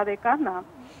 3 տարեկան է,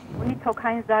 ունի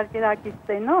թոքային զարկերակի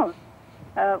ստենոզ,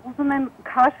 ուզում եմ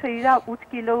քաշը իր 8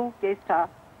 կիլո կես է։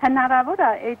 Հնարավոր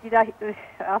է այդ իր,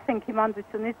 ասենք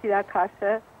հիվանդությունից իր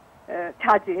քաշը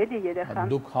չաջի էլի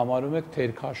երեխան։ Դուք համարում եք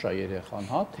թեր քաշա երեխան,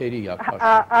 հա, թերի է քաշը։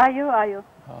 Այո։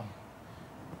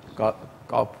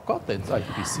 Կա տենց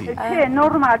այդպիսի։ Չէ,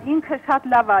 նորմալ, ինքը շատ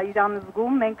լավ է իրան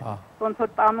զգում, մենք ոնց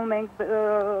որ տանում ենք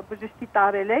բժշկի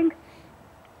տարել ենք։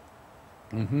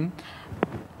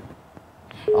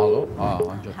 Ալո,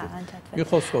 անջատվեց։ Մի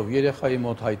խոսքով երեխայի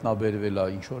մոտ հայտնաբերվել է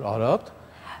ինչ որ արատ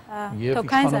եւ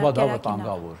ինչքանով դա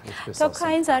վտանգավոր, այսպես ասած։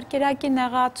 Թոքային զարկերակի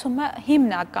նեղացումը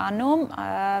հիմնականում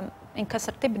ինքը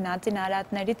սրտի բնածին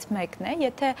արատներից մեկն է,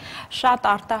 եթե շատ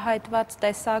արտահայտված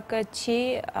տեսակը չի,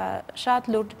 շատ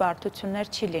լուրջ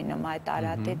բարդություններ չի լինում այդ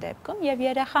արատի դեպքում եւ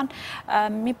երեխան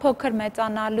մի փոքր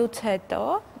մեծանալուց հետո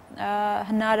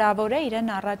հնարավոր է իրեն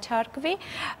առաջարկվի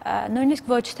նույնիսկ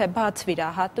ոչ թե բաց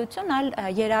վիրահատություն, այլ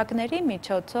երակների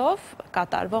միջոցով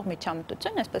կատարվող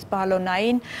միջամտություն, այսպես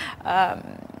բալոնային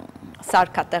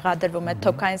սարքա տեղադրվում է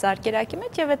թոքային զարկերակի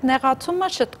մեջ եւ այդ նեղացումը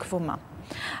շտկվում է։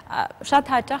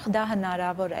 Շատ հաճախ դա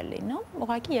հնարավոր է լինում,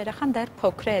 ուղղակի երեխան դեռ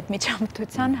փոքր է այդ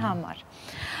միջամտության համար։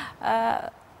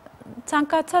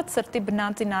 Ցանկացած սրտի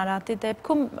բնածին արատի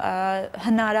դեպքում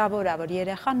հնարավոր է, որ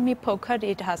երեխան մի փոքր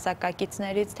իր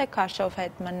հասակակիցներից թե քաշով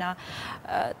հետ մնա,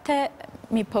 թե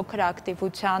մի փոքր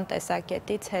ակտիվության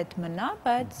տեսակետից հետ մնա,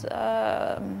 բայց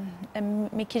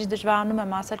մի քիչ դժվարանում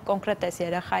եմ ասել կոնկրետ այս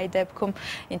երեխայի դեպքում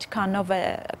ինչքանով է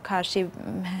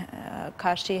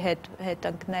քաշի հետ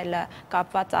ընկնելը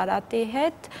կապված արատի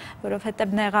հետ,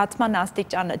 որովհետև նեղացման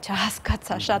աստիճանը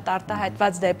չհասկացա, շատ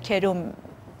արտահայտված դեպքերում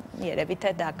երևի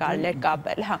թե դա կարելի է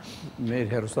կապել, հա։ Մեր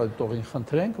հեռուստադիտողին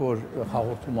խնդրենք, որ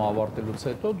հաղորդումը ավարտելուց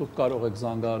հետո դուք կարող եք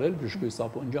զանգահարել բժշկուհի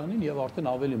Սապոնջյանին եւ արդեն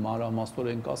ավելի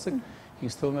մանրամասնորեն կասեք,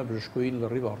 ինձ թվում է բժշկուհին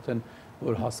լրիվ արդեն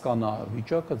որ հասկանա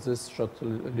վիճակը, ձեզ շատ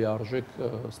լիարժեք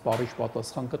սպառիչ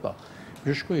պատասխան կտա։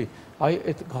 Բժշկուհի,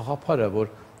 այդ գաղափարը,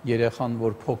 որ երեխան,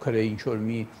 որ փոքր է, ինչ որ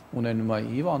մի ունենում է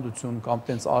հիվանդություն կամ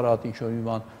տենց արատ ինչ որ մի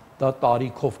բան, դա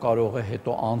տարիքով կարող է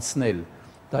հետո անցնել։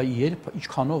 Դա երբ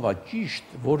ինչքանով է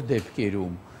ճիշտ, որ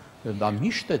դեպքերում, դա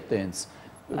միշտ է տենց,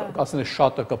 ասենք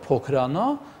շատը կփոքրանա,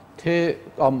 թե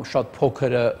կամ շատ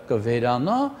փոքրը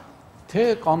կվերանա, թե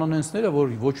կանոնենսները, որ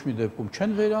ոչ մի դեպքում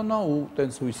չեն վերանա ու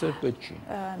տենց հույսեր պետք չի։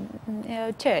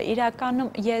 Չէ,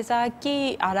 իրականում եզակի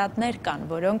արատներ կան,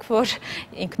 որոնք որ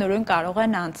ինքնուրույն կարող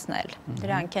են անցնել։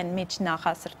 Դրանք են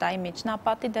միջնախասրտային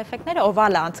միջնապատի դեֆեկտները,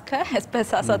 օվալ անցքը,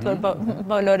 այսպես ասած, որ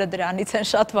բոլորը դրանից են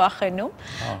շատ վախենում։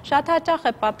 Շատ հաճախ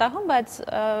է պատահում, բայց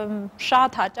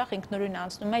շատ հաճախ ինքնուրույն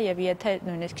անցնում է եւ եթե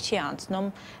նույնիսկ չի անցնում,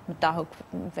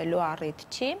 մտահոգվելու առիթ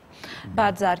չի։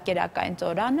 Բայց զարկերակային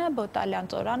ծորանը,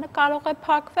 բոտալյան ծորանը կարող է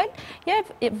փակվել եւ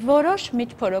որոշ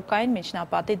միջփորոկային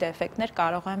միջնապատի դեֆեկտներ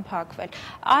կարող են փակվել։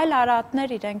 Այլ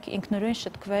արատներ իրենք ինքնուրույն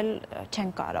շտկվել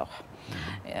չեն կարող։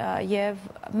 Եվ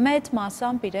մեծ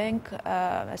մասամբ իրենք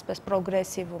այսպես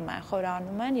պրոգրեսիվում են,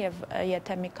 խորանում են եւ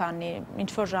եթե մի քանի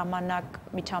ինչ-որ ժամանակ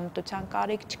միջամտության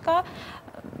կարիք չկա,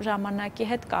 ժամանակի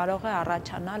հետ կարող է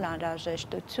առաջանալ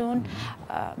անհրաժեշտություն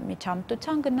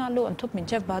միջամտության գնալու, ընդհանուր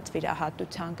մինչև բաց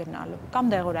վիրահատության գնալու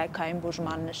կամ դեղորայքային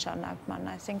բուժման նշանակման,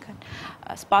 այսինքն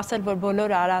սպասել, որ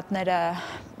բոլոր արատները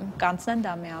կանցնեն,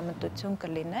 դա միամտություն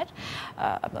կլիներ,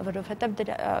 որովհետև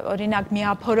օրինակ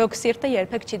միափորոք սիրտը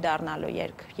երբեք չի դառնալու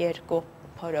երկու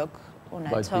փորոք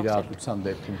ունեցող։ Բայց վիրահատության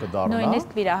դեպքում կդառնա։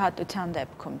 Նույնիսկ վիրահատության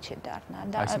դեպքում չի դառնա։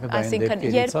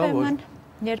 Այսինքն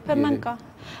երբեմն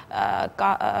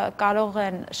կարող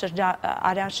են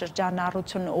արյան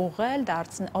շրջանառություն ուղղել,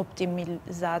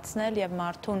 օպտիմիզացնել եւ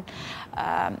մարդուն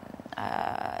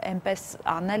այնպես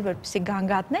անել, որպեսզի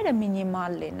գանգատները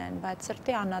մինիմալ լինեն, բայց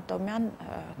սրտի անատոմիան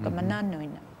կմնա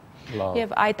նույնը։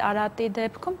 Եվ այդ արատի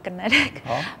դեպքում կներեք,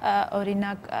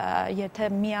 օրինակ, եթե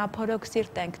միափորոք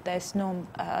սիրտ ենք տեսնում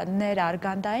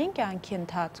ներարգանդային կյանքի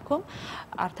ընթացքում,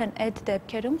 արդեն այդ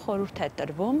դեպքերում խորհուրդ է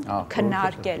տրվում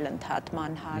քննարկել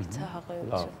ընդհատման հարցը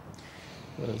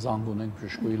հղիություն։ Զանգ ունենք,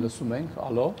 բժշկուհի լսում ենք,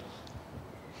 ալո։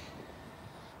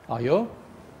 Այո։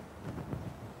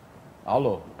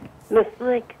 Ալո։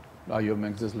 Լսում եք։ Այո,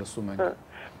 մենք ձեզ լսում ենք։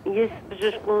 Ես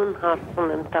բժշկուն հարց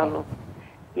ունեմ տալու։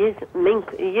 Ես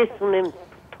ունեմ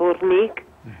թորնիկ,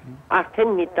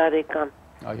 արդեն մի տարեկան,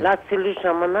 լացելու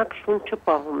ժամանակ շունչը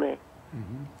պահում է,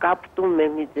 կապտում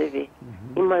է մի ձևի,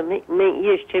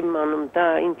 ես չեմ անում, դա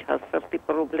ինչ հասրտի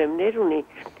պրոբլեմներ ունի,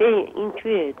 թե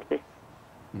ինչու է այդպես։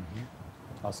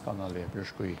 Հասկանալի է,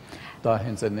 բժշկուհի, դա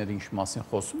հենց էներ ինչ մասին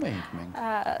խոսում էինք մենք։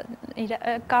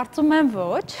 Կարծում եմ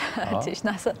ոչ, ճիշտ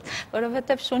ասած,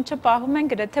 որովհետև շունչը պահում են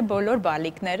գրեթե բոլոր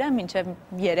բալիկները, մինչև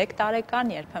 3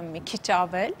 տարեկան, երբեմն մի քիչ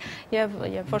ավել, եւ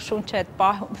երբ որ շունչը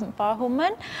պահում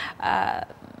են,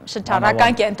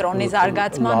 շնչառական կենտրոնի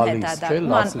զարգացման հետ է դա,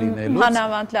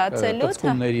 մանավանդ լացելուց,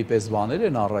 ծծկումների պես բաներ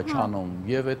են առաջանում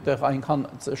եւ այդտեղ այնքան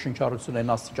շնչառություն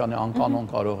այն աստիճանի անկանոն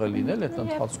կարող է լինել այդ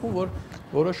ընթացքում, որ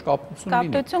որոշ կապություն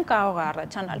լինի։ Կապություն կարող է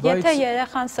առաջանալ։ Եթե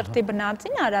երեխան սրտի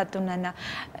բնածին արատ ունենա,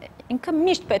 ինքը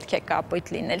միշտ պետք է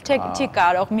կապույտ լինել, չի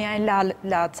կարող միայն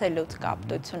լացելուց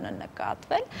կապտությունը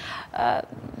նկատվել։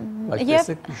 Բայց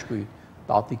տեսեք բժշկուհի,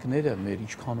 տատիկները մեր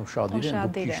ինչքանով շադիր են,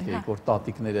 դուք ճիշտ եք, որ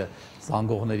տատիկները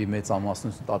զանգողների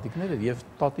մեծամասնություն տատիկներ են եւ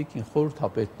տատիկին խորհուրդ է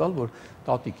պետք տալ, որ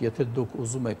տատիկ, եթե դուք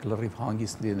ուզում եք լրիվ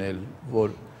հանգիստ լինել,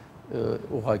 որ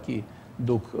ուղղակի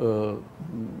դուք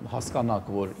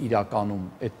հասկանաք, որ իրականում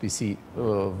այդպիսի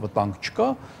վտանգ չկա,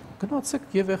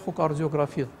 գնացեք եւ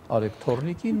էխոկարդիոգրաֆի արեք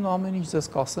թորնիկին, ամեն ինչ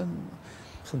ձեզ կասեն,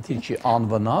 խնդիր չի,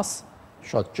 անվնաս,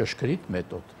 շատ ճշգրիտ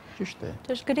մեթոդ։ Ճիշտ է։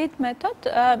 Ճշգրիտ մեթոդ,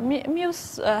 մյուս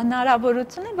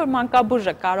հնարավորությունն է, որ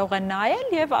մանկաբույժը կարող է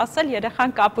նայել եւ ասել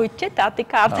երեխան կապույտ չէ,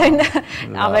 տատիկը արդեն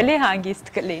ավելի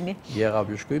հանգիստ կլինի։ Եղավ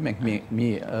բժշկուհի, մենք մի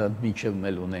միջև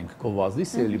էլ ունենք գովազդի,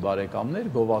 սիրելի բարեկամներ,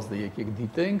 գովազդը եկեք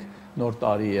դիտենք, նոր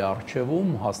տարի է առջևում,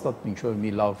 հաստատ ինչ որ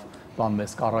մի լավ բան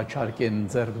մեզ կառաջարկեն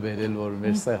ձեռք բերել, որ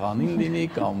մեր սեղանին լինի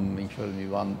կամ ինչ որ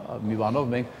մի բանով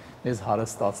մենք մեզ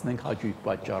հարստացնենք, հաճույք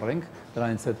պատճառենք,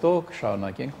 դրանից հետո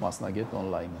կշարունակենք Մասնագետ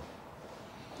օնլայնը։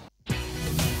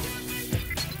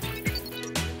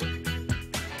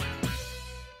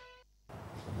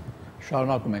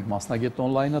 Շարունակում ենք Մասնագետ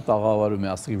օնլայնը, տաղավարում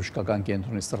է Աստղի բժշկական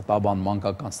կենտրոնի սրտաբան,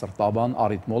 մանկական սրտաբան,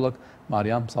 առիթմոլոգ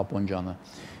Մարիամ Սապոնջյանը։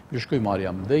 Բժշկուհի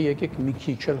Մարիամ, դե եկեք մի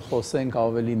քիչ էլ խոսենք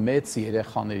ավելի մեծ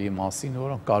երեխաների մասին,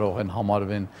 որոնք կարող են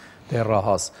համարվեն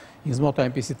դեռահաս։ Ինձ մոտ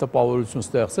այնպիսի տպավորություն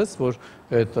ստեղծեց, որ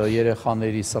այդ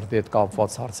երեխաների սրտի հետ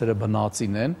կապված հարցերը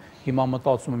բնածին են։ Հիմա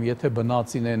մտածում եմ, եթե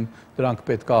բնածին են, դրանք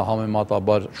պետք է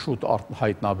համեմատաբար շուտ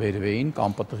հայտնաբերվեին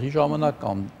կամ պտղի ժամանակ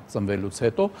կամ ծնվելուց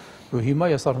հետո։ Ու հիմա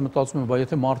ես արդեն մտածում եմ, բայց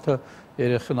եթե մարդը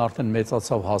երեխան արդեն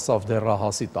մեծացավ, հասավ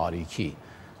դեռահասի տարիքի,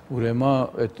 ուրեմն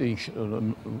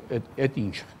այդ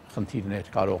ինչ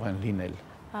խնդիրներ կարող են լինել։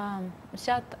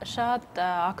 Շատ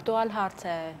ակտուալ հարց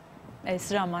է այս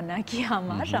ժամանակի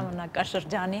համար,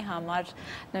 ժամանակաշրջանի համար,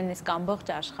 նույնիսկ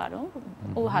ամբողջ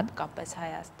աշխարհում ու հատկապես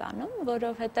Հայաստանում,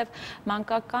 որովհետև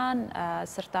մանկական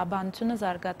սրտաբանությունը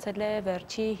զարգացել է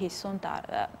վերջի 50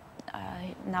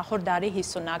 նախորդ դարի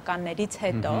 50-ականներից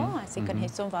հետո, այսինքն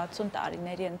 50-60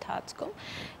 տարիների ընթացքում,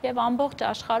 եւ ամբողջ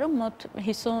աշխարհում մոտ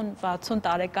 50-60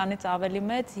 տարեկանից ավելի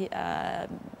մեծ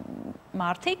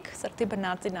մարդիկ սրտի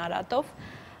բնածին արատով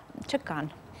չկան։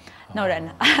 Նոր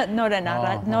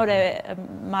է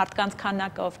մարդկանց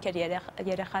քանակը, ովքեր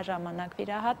երեխա ժամանակ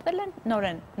վիրահատվել են,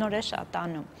 նոր է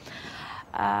շատանում։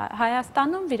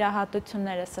 Հայաստանում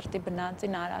վիրահատությունները սրտի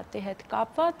բնածին արատի հետ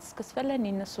կապված սկսվել են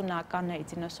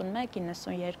 90-ականներից,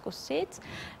 91-92-ից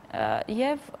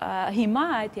եւ հիմա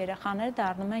այդ երեխաները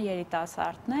դառնում են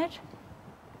երիտասարդներ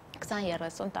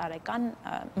 20-30 տարեկան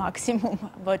մաքսիմում,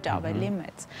 ոչ ավելի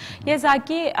մեծ։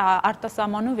 Եզակի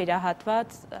արտասահմանում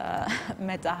վիրահատված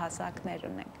մեծահասակներ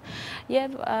ունենք։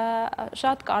 Եվ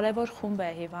շատ կարևոր խումբ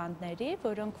է հիվանդների,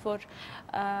 որոնք որ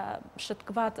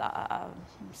շտկված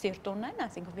սիրտ ունեն,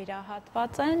 այսինքն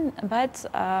վիրահատված են, բայց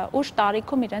ուշ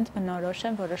տարիքում իրենց բնորոշ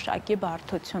են որոշակի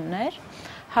բարդություններ,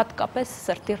 հատկապես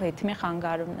սրտի ռիթմի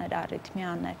խանգարումներ,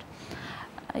 արիթմիաներ։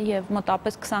 Եվ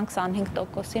մոտապես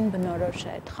 20-25%-ին բնորոշ է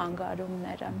այդ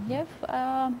խանգարումները։ Եվ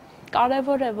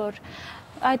կարևոր է, որ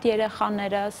այդ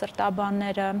երեխաները,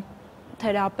 սրտաբանները,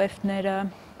 թերապևտները,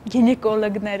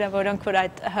 գինեկոլոգները, որոնք որ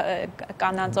այդ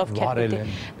կանանց ովքեր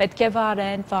պետք է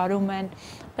վարեն, վարում են,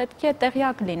 պետք է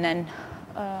տեղյակ լինեն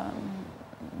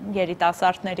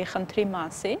երիտասարդների խնդրի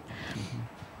մասին։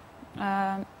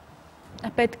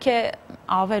 Պետք է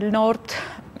ավելնորդ,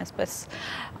 այսպես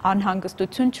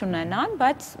անհանգստություն չունենան,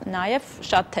 բայց նաև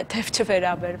շատ թեթև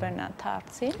չվերաբերվեն այդ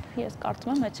հարցին։ Ես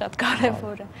կարծում եմ, այդ շատ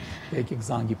կարևոր է։ Եկեք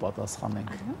զանգի պատասխանենք։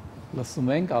 Լսում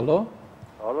ենք, ալո։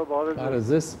 Ալո, բարև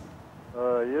ձեզ։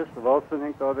 Ես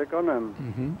 65 տարեկան եմ։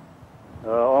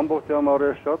 Ամբողջ ամառը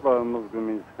շատ վարում զգում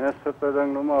ինձ։ Հենց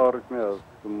հետևում առիթմիա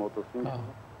մոտս ինձ։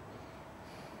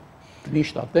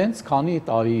 Միշտ է տենց, քանի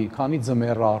տարի, քանի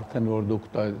ձմեռ արդեն որ դուք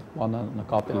բանը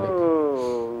նկատել եք։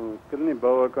 Կլինի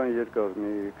բավական երկար,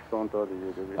 մի 20 տարի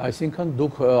երևի։ Այսինքն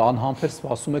դուք անհամբեր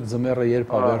սպասում եք ձմեռը երբ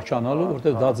է վերջանալու,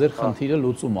 որտեղ դա ձեր խնդիրը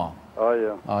լուծում է։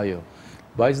 Այո։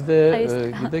 Բայց դե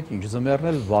գիտեք ինչ, ձմեռն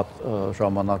էլ վատ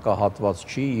ժամանակահատված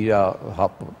չի իր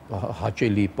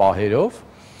հաճելի պահերով։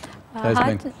 Այս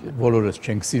մենք բոլորս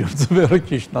չենք սիրում ձմեռը,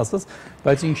 ճիշտն ասած,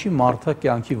 բայց ինչի մարդը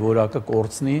կյանքի որակը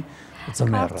կորցնի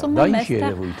ձմեռը։ Դա ինչ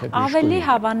երևույթ է։ Ավելի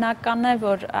հավանական է,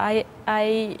 որ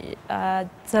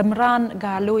ձմռան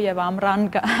գալու եւ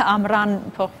ամռան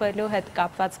փոխվելու հետ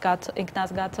կապված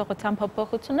ինքնազգացողության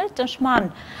փոփոխություններ ճնշման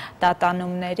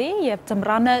դատանումների եւ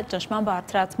ձմռանը ճնշման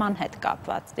բարձրացման հետ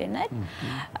կապված լինեն,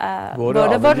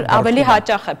 որը որ ավելի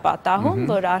հաճախ է պատահում,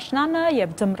 որ աշնանը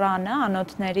եւ ձմռանը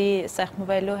անոթների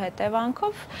սեղմվելու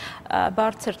հետևանքով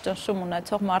բարձր ճնշում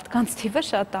ունեցող մարդկանց թիվը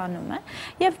շատանում է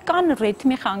եւ կան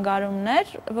ռիթմի խանգարումներ,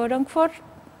 որոնք որ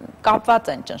կապված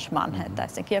են ճնշման հետ,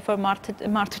 այսինքն երբ որ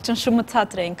մարդու ճնշումը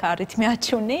ցածր է, ինքը արիթմիա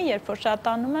չունի, երբ որ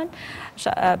շատանում են,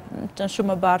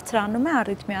 ճնշումը բարձրանում է,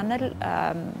 արիթմիան էլ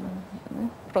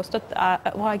պրոստը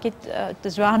ուղղակի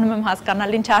դժվարանում եմ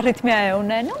հասկանալ ինչ արիթմիա է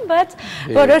ունենում, բայց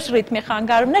որոշ ռիթմի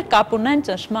խանգարումներ կապ ունեն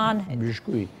ճնշման հետ։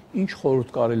 Բժշկուհի, ինչ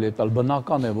խորհուրդ կարելի է տալ,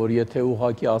 բնական է, որ եթե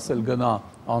ուղղակի ասել գնա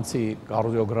անցի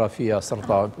կարդիոգրաֆիա,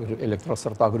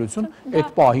 էլեկտրասրտագրություն,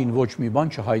 այդ պահին ոչ մի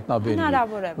բան չհայտնաբերի։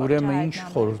 Ուրեմն ինչ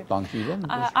խորհուրդ տանք իրեն։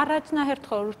 Առաջնահերթ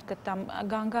խորհուրդ կտամ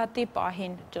գանգատի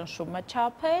պահին ճնշումը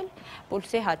չափել,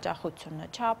 պուլսի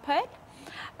հաճախությունը չափել,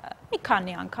 մի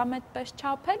քանի անգամ այդպես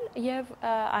չափել եւ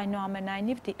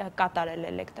այնուամենայնիվ կատարել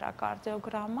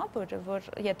էլեկտրակարդիոգրամա, որը որ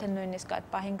եթե նույնիսկ այդ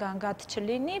պահին գանգատ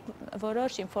չլինի,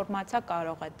 որոշ ինֆորմացիա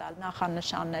կարող է տալ,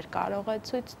 նախանշաններ կարող է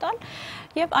ցույց տալ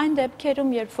եւ այն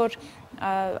դեպքերում, երբ որ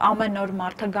ամեն օր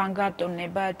մարդը գանգատ ունի,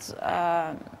 բայց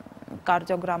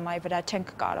կարդիոգրամայի վրա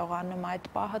չենք կարողանում այդ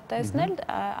պահը տեսնել,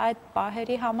 այդ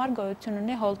պահերի համար գոյություն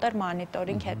ունի հոլտեր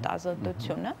մանիտորինգ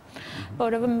հետազոտությունը,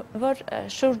 որ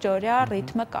շուրջօրյա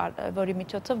ռիթմը, որի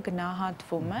միջոցով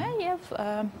գնահատվում է եւ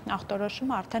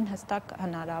ախտորոշումը արդեն հստակ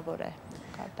հնարավոր է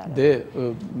կատարել։ Դե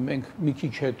մենք մի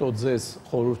քիչ հետո ձեզ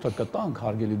խորհուրդը կտանք,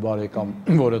 հարգելի բարեկամ,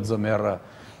 որը ձմեռը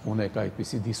ունեք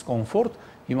այդպիսի դիսկոմֆորտ,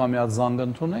 հիմա մի հատ զանգ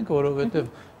ընդունենք,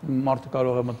 որովհետև մարդը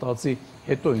կարող է մտածի,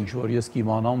 հետո ինչ որ ես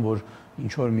կիմանամ, որ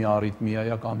ինչ որ մի արիթմիա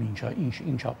է կամ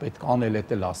ինչա պետք անել,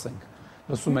 էդ էլ ասենք։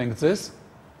 Լսում ենք ձեզ։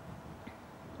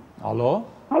 Ալո։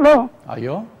 Ալո։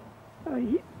 Այո։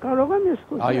 Կարող եմ ես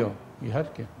խոսել։ Այո,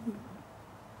 իհարկե։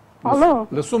 Ալո։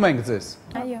 Լսում ենք ձեզ։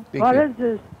 Այո։ Բարև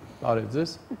ձեզ։ Բարև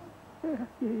ձեզ։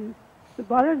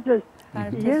 Բարև ձեզ։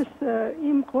 Ես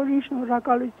իմ խորին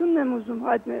շնորհակալությունն եմ ուզում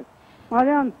հայտնել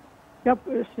Մարիամ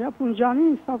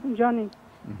Սապունջանին,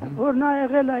 որ նա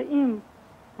եղել է իմ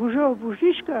բուժով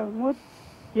բուժիչը, մոտ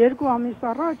 2 ամիս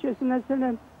առաջ ես ունեցել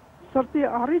եմ սրտի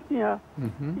արիթմիա,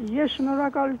 ես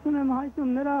շնորհակալություն եմ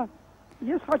հայտնում նրա,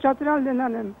 ես Խաչատրյան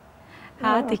Լենան եմ։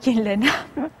 Հա, Տիկին Լենա։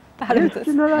 Ես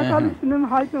շնորհակալություն եմ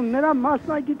հայտնում նրա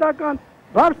մասնագիտական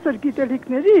բարձր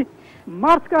գիտելիքների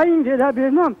մարդկային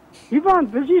վերաբերմամբ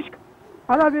հիվանդ բժիշկ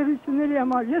հարաբերությունների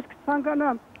համար ես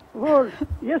կցանկանամ, որ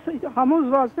ես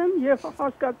համոզված եմ եւ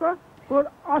հասկացա, որ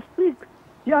աստղիկ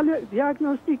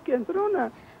դիագնոստիկ կենտրոնը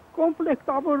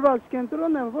կոմպլեկտավորված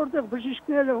կենտրոն է, որտեղ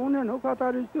բժիշկները ունեն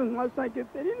հոգատարություն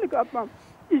մասնագետների նկատմամբ,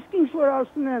 իսկ ինչ որ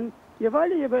ասում են եւ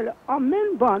այլ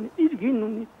ամեն բան իր գինն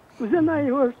ունի։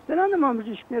 Կուզենայի որ դրա նման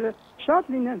բժիշկները շատ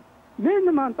լինեն, մեր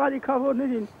նման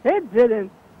տարիքավորներին հետ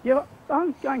ձերեն եւ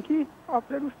տան կյանքի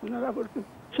ապրելու հնարավորություն։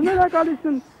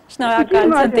 Շնորհակալություն։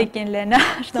 Շնորհակալություն Տիկին Լենա,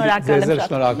 շնորհակալ եմ Ձեզ շատ։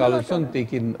 շնորհակալություն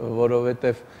Տիկին,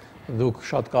 որովհետեւ դուք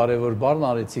շատ կարևոր բառ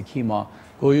արեցիք հիմա։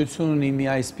 Գոյություն ունի մի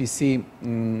այսպիսի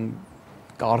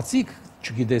կարծիք,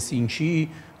 չգիտես ինչի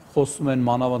խոսում են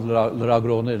մանավանդ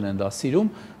լրագրողներն են դա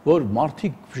սիրում, որ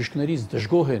մարդիկ բժիշկներից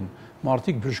դժգոհ են,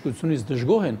 մարդիկ բժշկությունից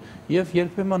դժգոհ են եւ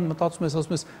երբեմն մտածում ես,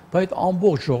 ասում ես, բայց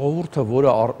ամբողջ ժողովուրդը,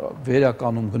 որը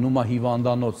վերականում գնում է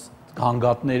հիվանդանոց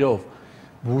գանգատներով,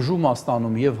 բուժում է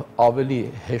ստանում եւ ավելի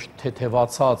հեշտ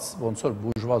թեթևացած, ոնց որ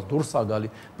բուժված դուրս է գալի,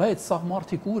 բայց սա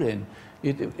մարդիկ ուր են,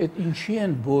 այդ ինչի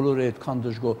են բոլորը այդքան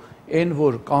դժգոհ, այն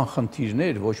որ կան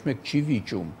խնդիրներ, ոչ մեկ չի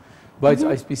վիճում, բայց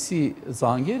այսպիսի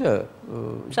զանգերը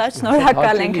շատ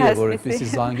շնորհակալ ենք այսպիսի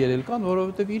զանգեր էլ կան,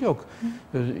 որովհետև իրոք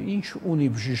ինչ ունի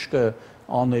բժիշկը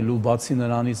անելու բացի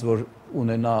նրանից, որ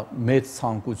ունենա մեծ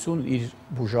ցանկություն իր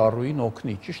բուժառուին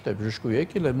օգնի, ճիշտ է, բժիշկու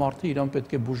եկել է մարդը իրան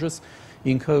պետք է բուժես,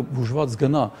 ինքը բուժված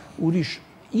գնա, ուրիշ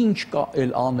ինչ կա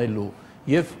էլ անելու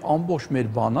Եվ ամբողջ մեր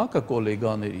բանակը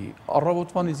կոլեգաների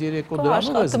առավոտվանից երեկո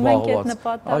դրանով է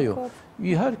զբաղված։ Այո,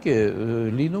 իհարկե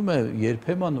լինում է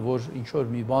երբեմն, որ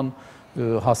ինչ-որ մի բան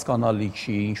հասկանալի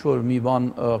չի, ինչ-որ մի բան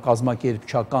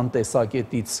կազմակերպչական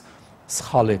տեսակետից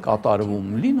սխալ է կատարվում,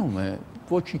 լինում է,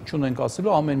 ոչինչ չունենք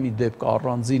ասելու, ամեն մի դեպք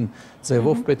առանձին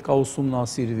ձևով պետք է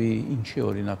ուսումնասիրվի, ինչի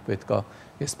օրինակ պետք է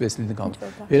այսպես լինի կամ։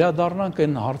 Վերադառնանք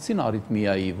այն հարցին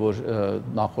արիթմիայի, որ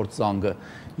նախորդ զանգը,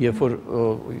 երբ որ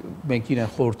մենք իրեն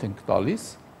խորհուրդ ենք տալիս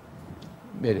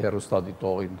մեր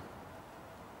հեռուստադիտողին,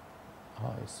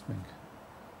 հա, այս մենք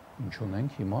ինչ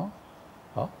ունենք հիմա,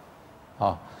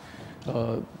 հա,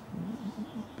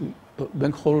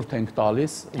 մենք խորհուրդ ենք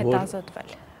տալիս,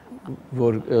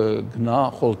 որ գնա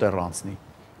խոլտեր անցնի։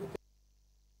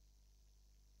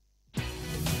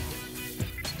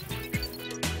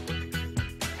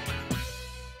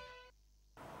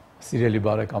 Սիրելի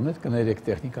բարեկամներ, կներեք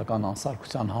տեխնիկական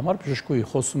անսարքության համար, բժշկուհի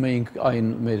խոսում էինք այն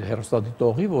մեր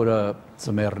հեռուստադիտողի, որը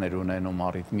ձմեռներ ունենում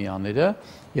արիթմիաները,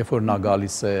 երբ որ նա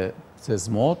գալիս է ձեզ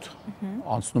մոտ,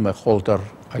 անցնում է խոլտեր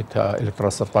այդ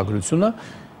էլեկտրասրտագրությունը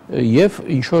եւ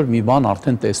ինչ որ մի բան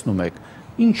արդեն տեսնում եք։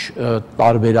 Ինչ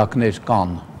տարբերակներ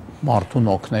կան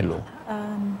մարդուն օգնելու։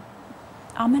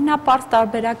 Ամենապարզ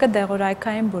տարբերակը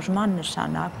դեղորայքային բուժման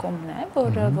նշանակումն է,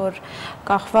 որ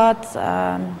կախված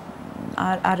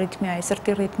արիթմիայի,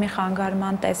 սրտի ռիթմի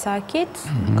խանգարման տեսակից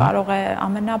կարող է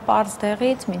ամենապարզ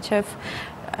դեղից մինչև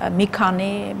մի քանի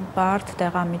բարդ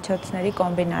դեղամիջոցների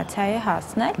կոմբինացիայի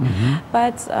հասնել,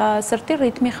 բայց սրտի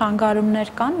ռիթմի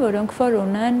խանգարումներ կան, որոնք որ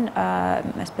ունեն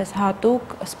այսպես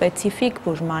հատուկ սպეციფიկ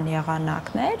բուժման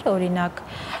եղանակներ, օրինակ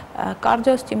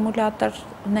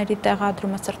կարդիոստիմուլյատորների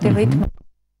տեղադրումը, սրտի ռիթմը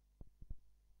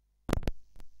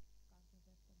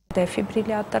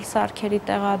դեֆիբրիլյատոր սարքերի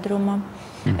տեղադրումը,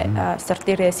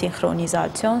 սրտի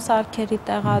ռեսինխրոնիզացիոն սարքերի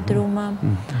տեղադրումը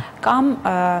կամ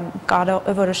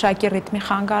որոշակի ռիթմի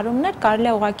խանգարումներ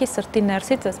կարելի է ուղղակի սրտի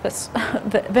ներսից այսպես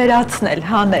վերացնել,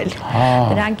 հանել։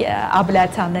 Դրանք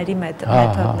աբլյացիաների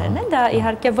մեթոդներն են, դա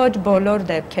իհարկե ոչ բոլոր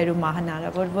դեպքերում է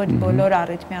հնարավոր, ոչ բոլոր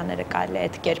արիթմիաները կարելի է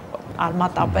այդ կերպ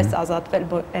արմատապես ազատվել,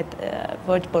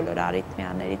 ոչ բոլոր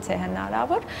արիթմիաներից է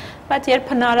հնարավոր, բայց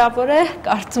երբ հնարավոր է,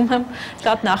 կարծում եմ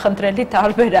շատ նախընտրելի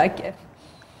տարբերակ է։